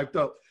me hyped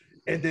up.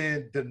 And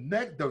then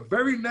the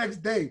very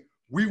next day,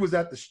 we was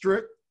at the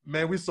strip,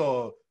 man. We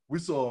saw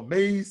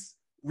Mace.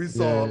 We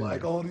saw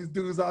like all these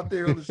dudes out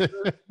there on the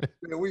strip.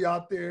 And we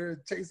out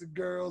there chasing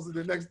girls. And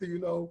the next thing you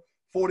know,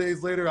 4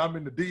 days later, I'm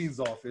in the dean's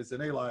office. And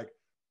they like,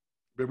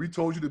 man, we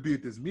told you to be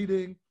at this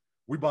meeting.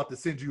 We about to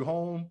send you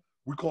home.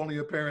 We're calling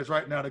your parents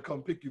right now to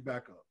come pick you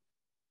back up.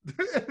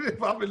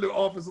 If I'm in the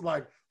office with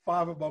like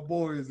 5 of my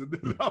boys, and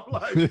then I'm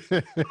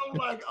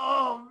like,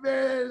 oh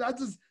man,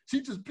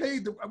 we just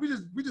paid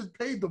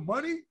the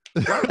money.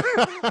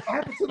 What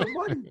happened to the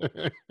money?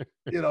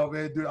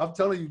 Man, dude, I'm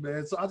telling you,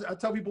 man. So I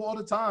tell people all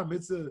the time,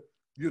 it's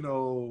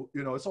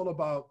it's all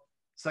about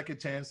second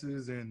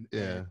chances and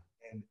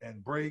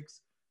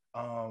breaks.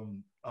 I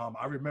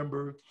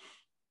remember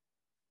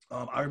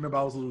I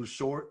was a little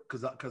short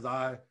because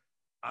I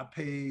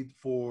paid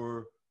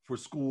for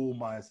school.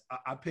 My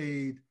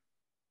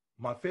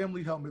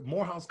family helped me.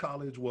 Morehouse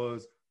College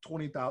was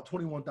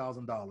 $21,000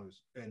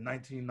 in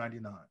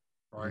 1999,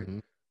 right? Mm-hmm.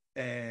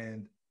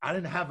 And I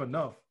didn't have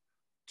enough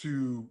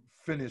to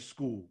finish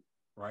school,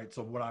 right?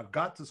 So when I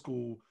got to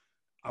school,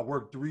 I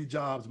worked 3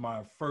 jobs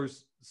my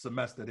first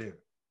semester there,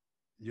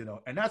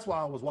 and that's why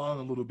I was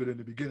wilding a little bit in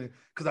the beginning,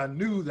 because I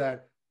knew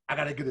that I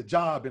got to get a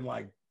job in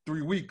like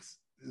 3 weeks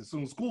as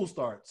soon as school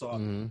starts. So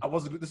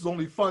this is the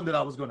only fun that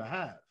I was going to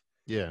have.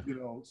 Yeah.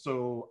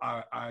 So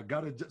I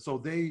got so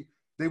they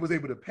was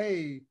able to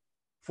pay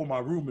for my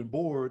room and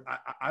board.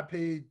 I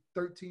paid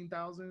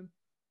 $13,000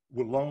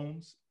 with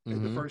loans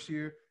in the first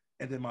year.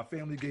 And then my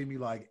family gave me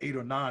like 8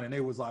 or 9. And they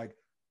was like,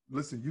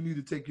 listen, you need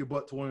to take your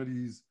butt to one of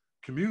these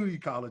community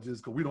colleges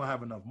because we don't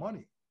have enough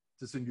money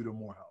to send you to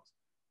Morehouse.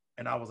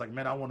 And I was like,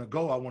 man, I want to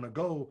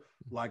go.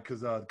 Like,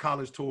 because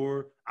college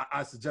tour,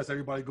 I suggest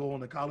everybody go on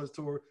the college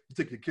tour. You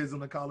take your kids on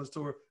the college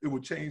tour. It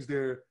will change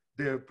their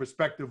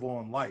perspective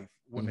on life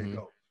when they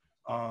go.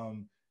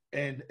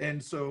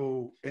 And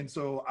so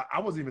I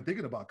wasn't even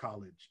thinking about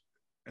college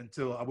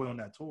until I went on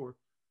that tour.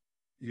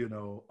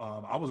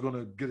 I was going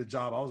to get a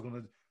job. I was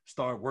going to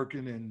start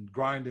working and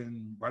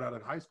grinding right out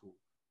of high school.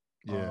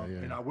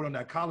 And I went on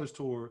that college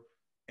tour,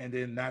 and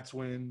then that's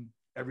when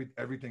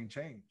everything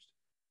changed.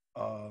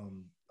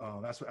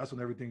 That's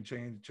when everything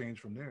changed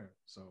from there.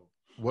 So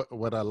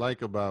what I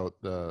like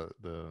about the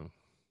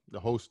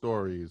whole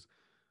story is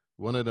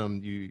one of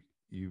them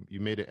you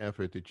made an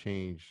effort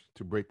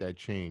to break that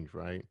change,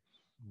 right?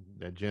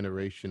 That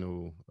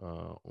generational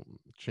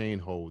chain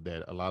hold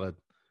that a lot of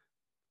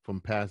from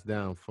passed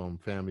down from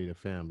family to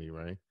family,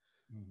 right?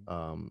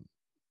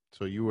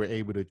 So you were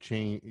able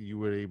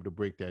to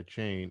break that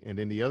chain. And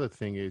then the other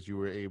thing is you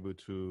were able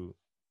to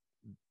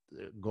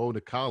go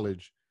to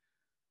college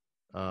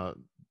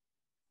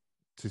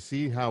to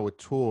see how a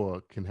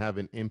tour can have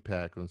an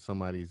impact on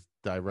somebody's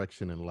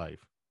direction in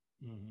life.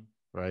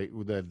 Right?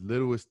 That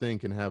littlest thing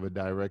can have a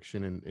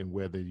direction in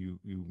whether you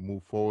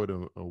move forward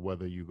or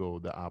whether you go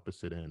the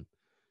opposite end.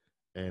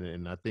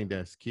 And I think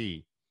that's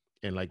key.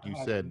 And like you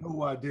said, had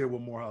no idea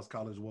what Morehouse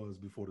College was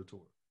before the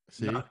tour.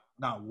 See?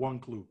 Not one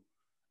clue.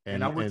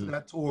 And I went to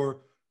that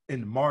tour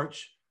in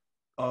March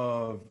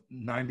of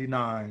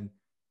 '99,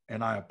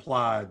 and I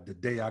applied the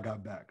day I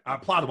got back. I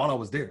applied while I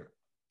was there.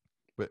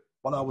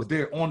 While I was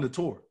there on the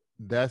tour.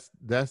 That's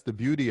the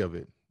beauty of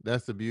it.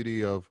 That's the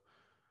beauty of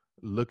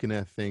looking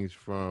at things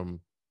from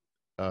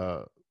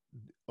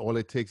all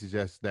it takes is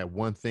just that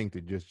one thing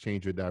to just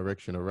change your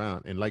direction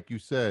around. And like you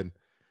said,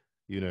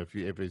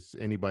 if it's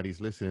anybody's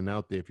listening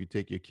out there, if you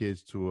take your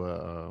kids to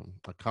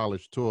a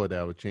college tour,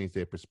 that would change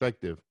their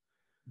perspective.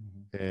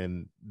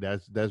 And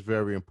that's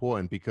very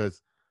important,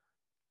 because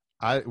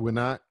I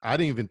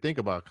didn't even think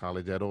about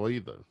college at all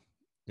either.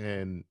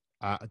 And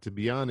to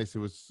be honest, it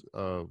was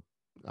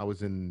I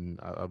was in,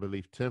 I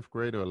believe, 10th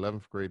grade or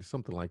 11th grade,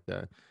 something like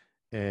that.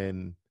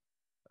 And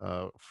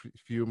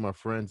few of my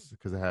friends,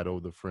 because I had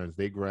older friends,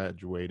 they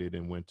graduated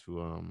and went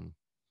to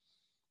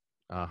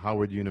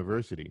Howard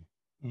University.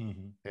 Hmm.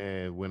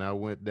 And when I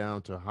went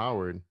down to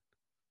Howard,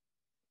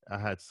 I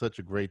had such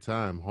a great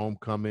time,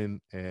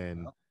 homecoming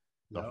and Yep.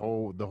 the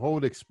Yep.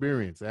 whole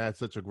experience. I had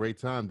such a great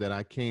time that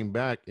I came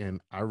back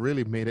and I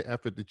really made an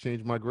effort to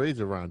change my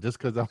grades around just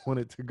because I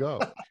wanted to go.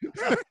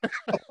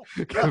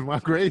 Because my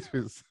grades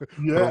was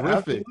Yeah,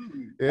 horrific.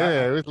 absolutely.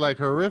 Yeah, it was like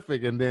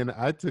horrific. And then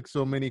I took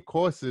so many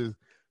courses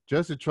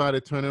just to try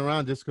to turn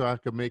around, just so I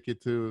could make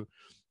it to.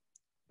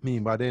 I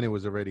mean, by then it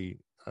was already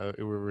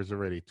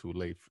too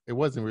late. It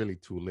wasn't really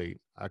too late.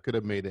 I could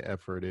have made the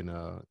effort and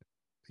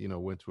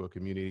went to a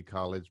community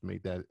college,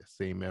 made that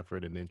same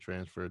effort, and then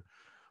transferred.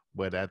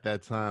 But at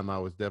that time, I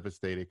was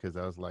devastated because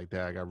I was like,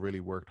 "Dad, I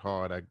really worked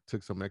hard. I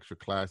took some extra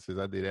classes.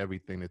 I did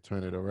everything to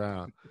turn it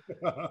around."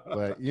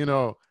 But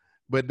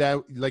but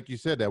that, like you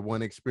said, that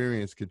one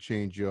experience could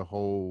change your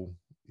whole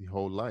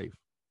life.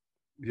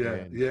 Yeah,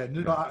 And yeah.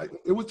 You know,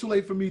 it was too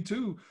late for me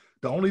too.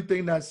 The only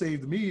thing that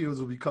saved me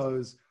was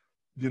because,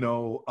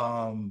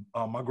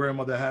 my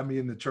grandmother had me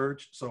in the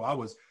church, so I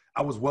was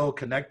well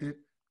connected.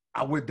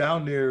 I went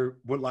down there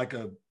with like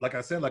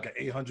I said, like an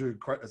 800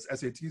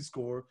 SAT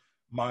score.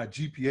 My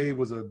GPA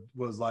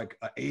was like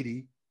a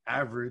 80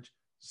 average.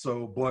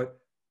 So, but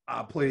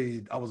I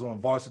was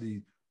on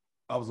varsity.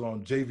 I was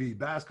on JV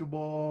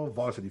basketball,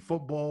 varsity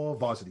football,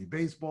 varsity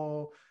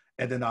baseball,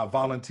 and then I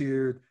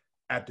volunteered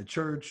at the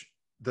church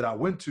that I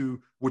went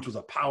to, which was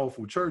a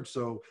powerful church.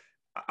 So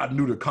I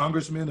knew the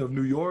congressman of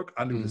New York.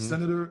 I knew the hmm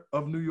senator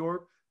of New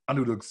York. I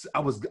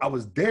was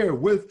there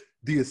with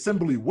the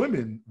assembly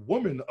woman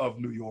of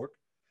New York.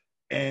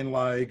 And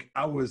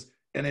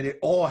and then they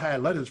all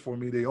had letters for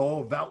me. They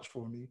all vouched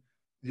for me,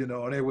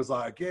 and they was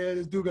like, yeah,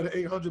 this dude got an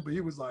 800, but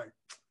he was like,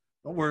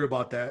 don't worry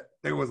about that.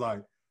 They was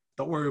like,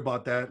 don't worry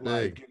about that.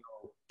 big.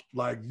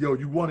 Yo,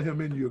 you want him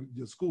in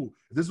your school.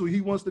 If this is where he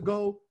wants to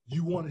go,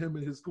 you want him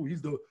in his school. He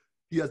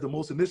has the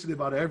most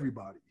initiative out of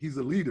everybody. He's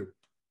a leader.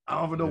 I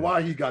don't even know Yeah,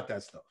 why he got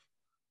that stuff.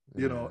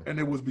 yeah. And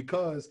it was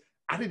because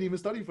I didn't even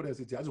study for the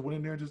SAT. I just went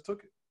in there and just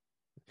took it.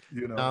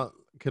 You know. Now,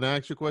 can I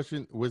ask you a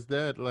question? Was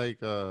that like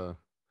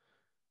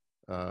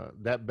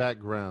that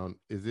background?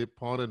 Is it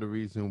part of the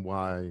reason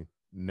why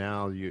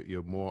now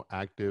you're more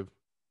active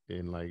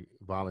in like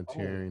Oh,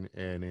 volunteering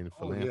and in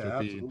oh yeah, philanthropy and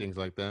absolutely. things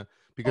like that?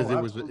 Because Oh,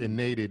 it was absolutely.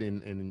 innate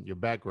in your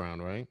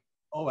background, right?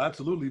 Oh,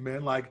 absolutely,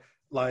 man. Like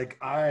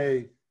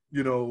I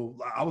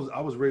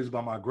was raised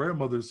by my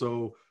grandmother,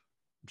 so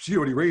she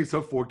already raised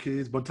her 4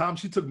 kids. By the time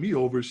she took me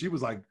over,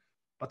 by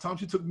the time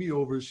she took me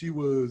over, she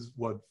was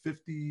what,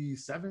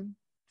 57,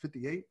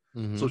 58. So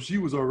Mm-hmm. she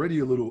was already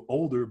a little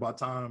older by the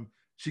time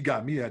she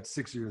got me at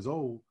 6 years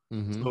old.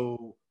 Mm-hmm.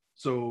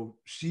 So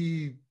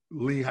she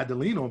had to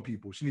lean on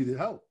people. She needed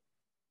help,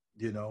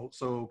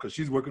 so because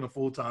she's working a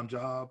full-time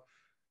job,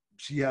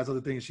 she has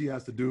other things she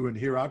has to do. And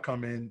here I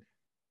come in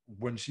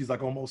when she's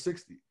like almost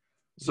 60. Yeah.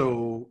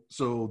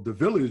 So the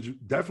village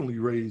definitely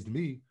raised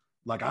me.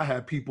 Like I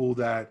had people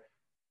that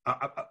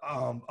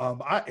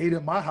I ate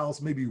at my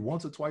house maybe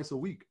once or twice a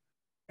week,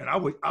 and I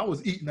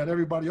was eating at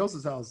everybody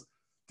else's house.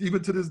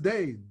 Even to this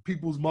day,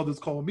 people's mothers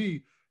call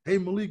me, "Hey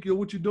Malik, yo,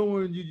 what you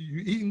doing?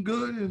 You eating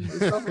good and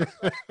stuff like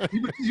that."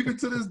 Even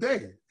to this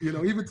day,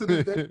 even to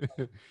this day,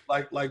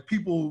 like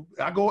people,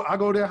 I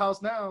go to their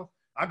house now.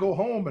 I go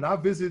home and I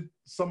visit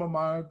some of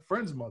my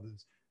friends'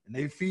 mothers, and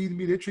they feed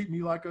me. They treat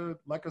me like a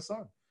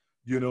son,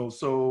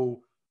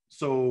 So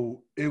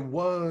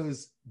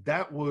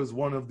that was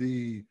one of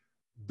the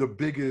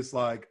biggest,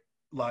 like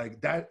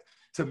that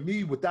to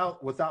me.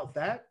 Without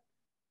that,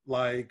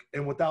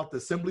 and without the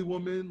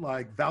assemblywoman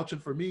like vouching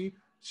for me,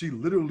 she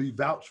literally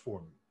vouched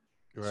for me.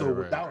 Right, So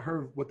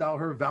right. without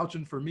her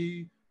vouching for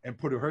me and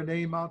putting her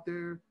name out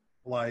there,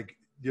 like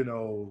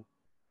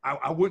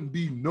I wouldn't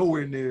be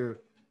nowhere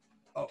near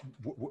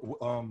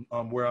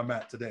where I'm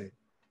at today.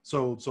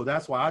 So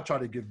that's why I try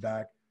to give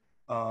back.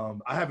 I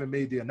haven't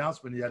made the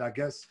announcement yet. I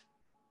guess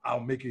I'll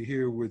make it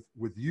here with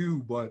you.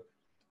 But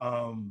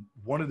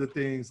one of the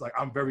things, like,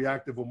 I'm very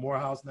active with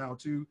Morehouse now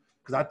too,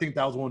 because I think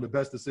that was one of the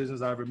best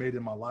decisions I ever made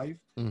in my life.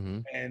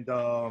 Mm-hmm. And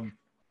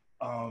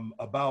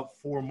about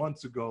 4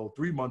 months ago,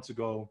 3 months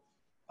ago,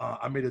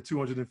 I made a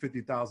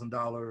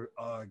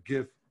 $250,000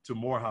 gift to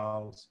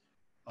Morehouse,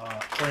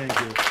 playing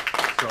gift,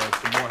 so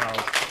to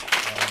Morehouse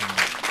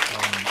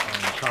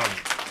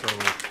college.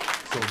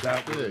 So That's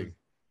that was, big.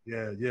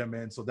 yeah,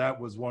 man. So that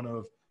was one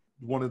of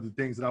the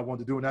things that I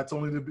wanted to do, and that's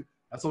only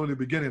the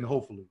beginning,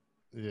 hopefully.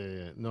 Yeah,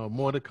 yeah. No,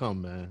 more to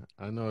come, man.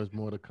 I know there's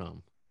more to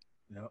come.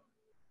 Yeah.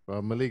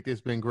 Well, Malik,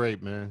 it's been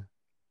great, man.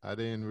 I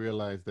didn't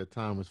realize that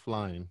time was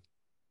flying.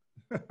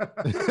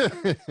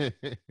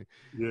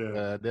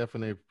 Yeah.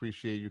 Definitely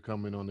appreciate you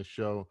coming on the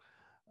show.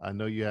 I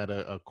know you had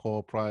a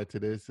call prior to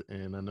this,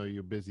 and I know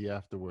you're busy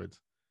afterwards.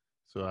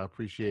 So I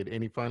appreciate it.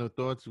 Any final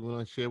thoughts you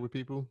want to share with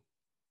people?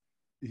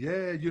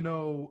 Yeah,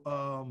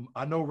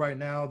 I know right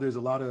now there's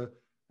a lot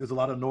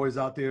of noise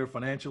out there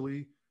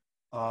financially,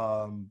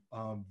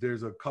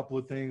 There's a couple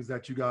of things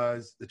that you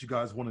guys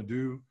want to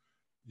do.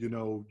 You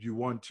know, you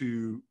want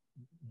to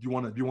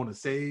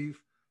save.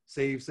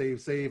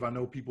 I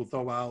know people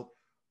throw out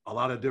a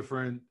lot of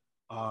different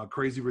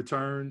crazy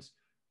returns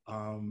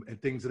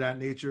and things of that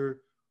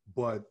nature,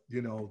 but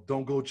you know,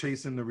 don't go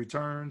chasing the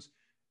returns,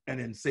 and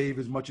then save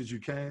as much as you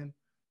can,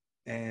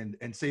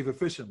 and save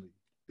efficiently.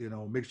 You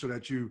know, make sure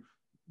that you're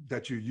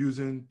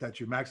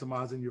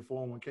maximizing your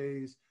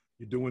 401ks.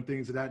 You're doing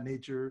things of that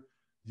nature.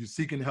 You're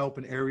seeking help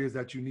in areas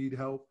that you need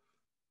help,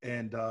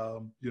 and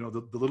you know,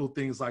 the little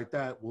things like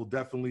that will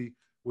definitely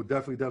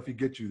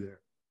get you there.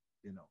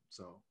 You know,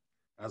 so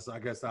as I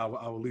guess I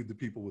will leave the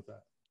people with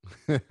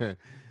that.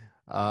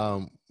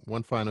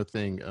 One final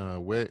thing,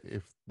 where,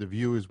 if the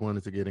viewers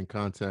wanted to get in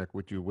contact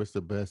with you, what's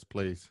the best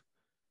place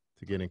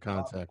to get in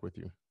contact with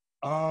you?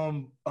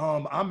 I'm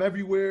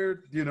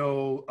everywhere. You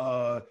know,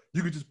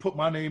 you could just put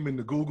my name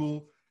into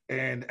Google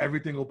and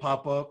everything will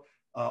pop up.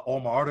 All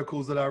my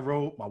articles that I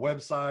wrote, my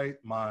website,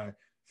 my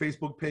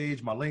Facebook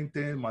page, my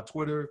LinkedIn, my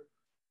Twitter.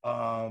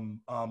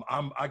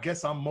 I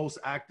guess I'm most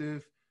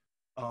active.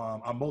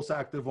 I'm most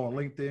active on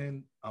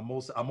LinkedIn. I'm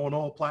on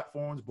all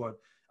platforms, but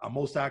I'm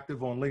most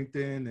active on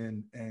LinkedIn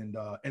and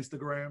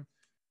Instagram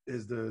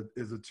is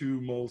the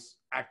two most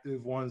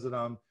active ones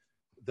that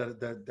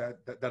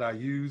I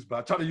use. But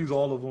I try to use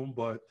all of them.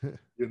 But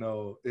you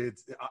know,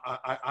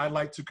 I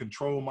like to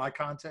control my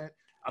content.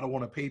 I don't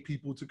want to pay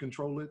people to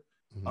control it.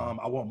 Mm-hmm.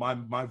 I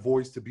want my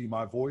voice to be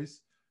my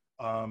voice.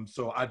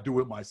 So I do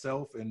it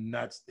myself, and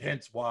that's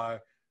hence why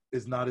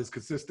it's not as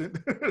consistent.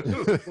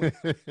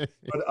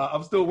 But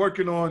I'm still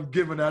working on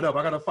giving that up.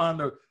 I got to find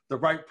the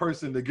right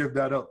person to give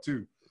that up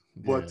to.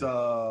 Yeah.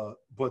 So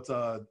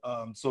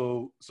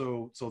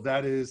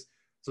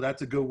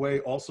that's a good way.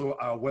 Also,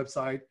 our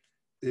website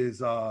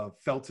is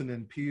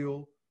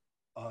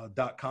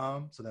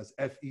feltonandpeel.com. So that's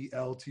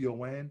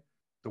FELTON,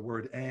 the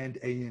word and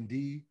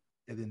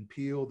then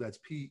Peel, that's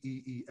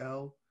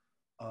PEEL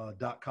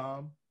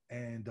 .com.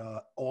 And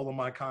all of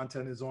my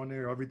content is on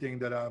there. Everything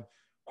that I'm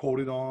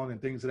quoted on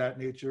and things of that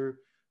nature.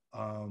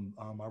 I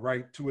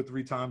write 2 or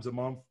 3 times a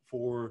month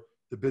for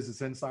the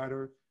Business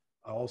Insider.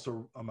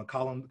 I'm a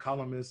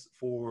columnist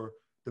for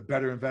the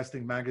Better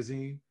Investing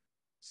magazine.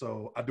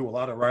 So I do a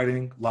lot of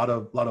writing, a lot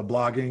of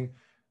blogging,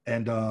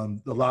 and a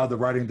lot of the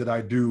writing that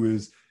I do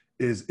is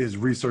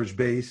research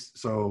based.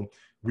 So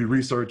we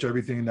research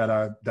everything that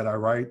I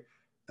write,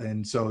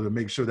 and so to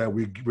make sure that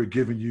we're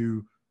giving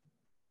you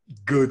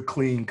good,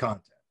 clean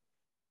content.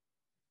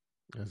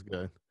 That's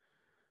good.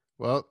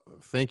 Well,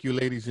 thank you,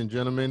 ladies and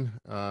gentlemen.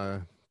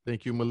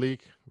 Thank you,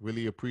 Malik.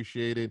 Really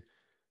appreciate it.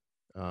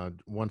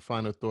 One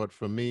final thought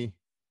from me.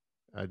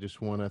 I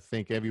just want to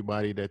thank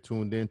everybody that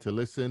tuned in to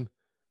listen.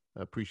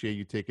 I appreciate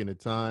you taking the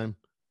time.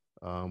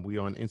 We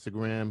on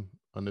Instagram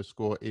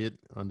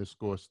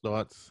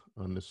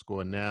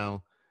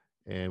 _it_starts_now.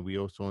 And we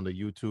also on the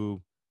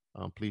YouTube.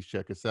 Please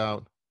check us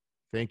out.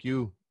 Thank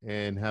you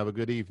and have a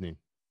good evening.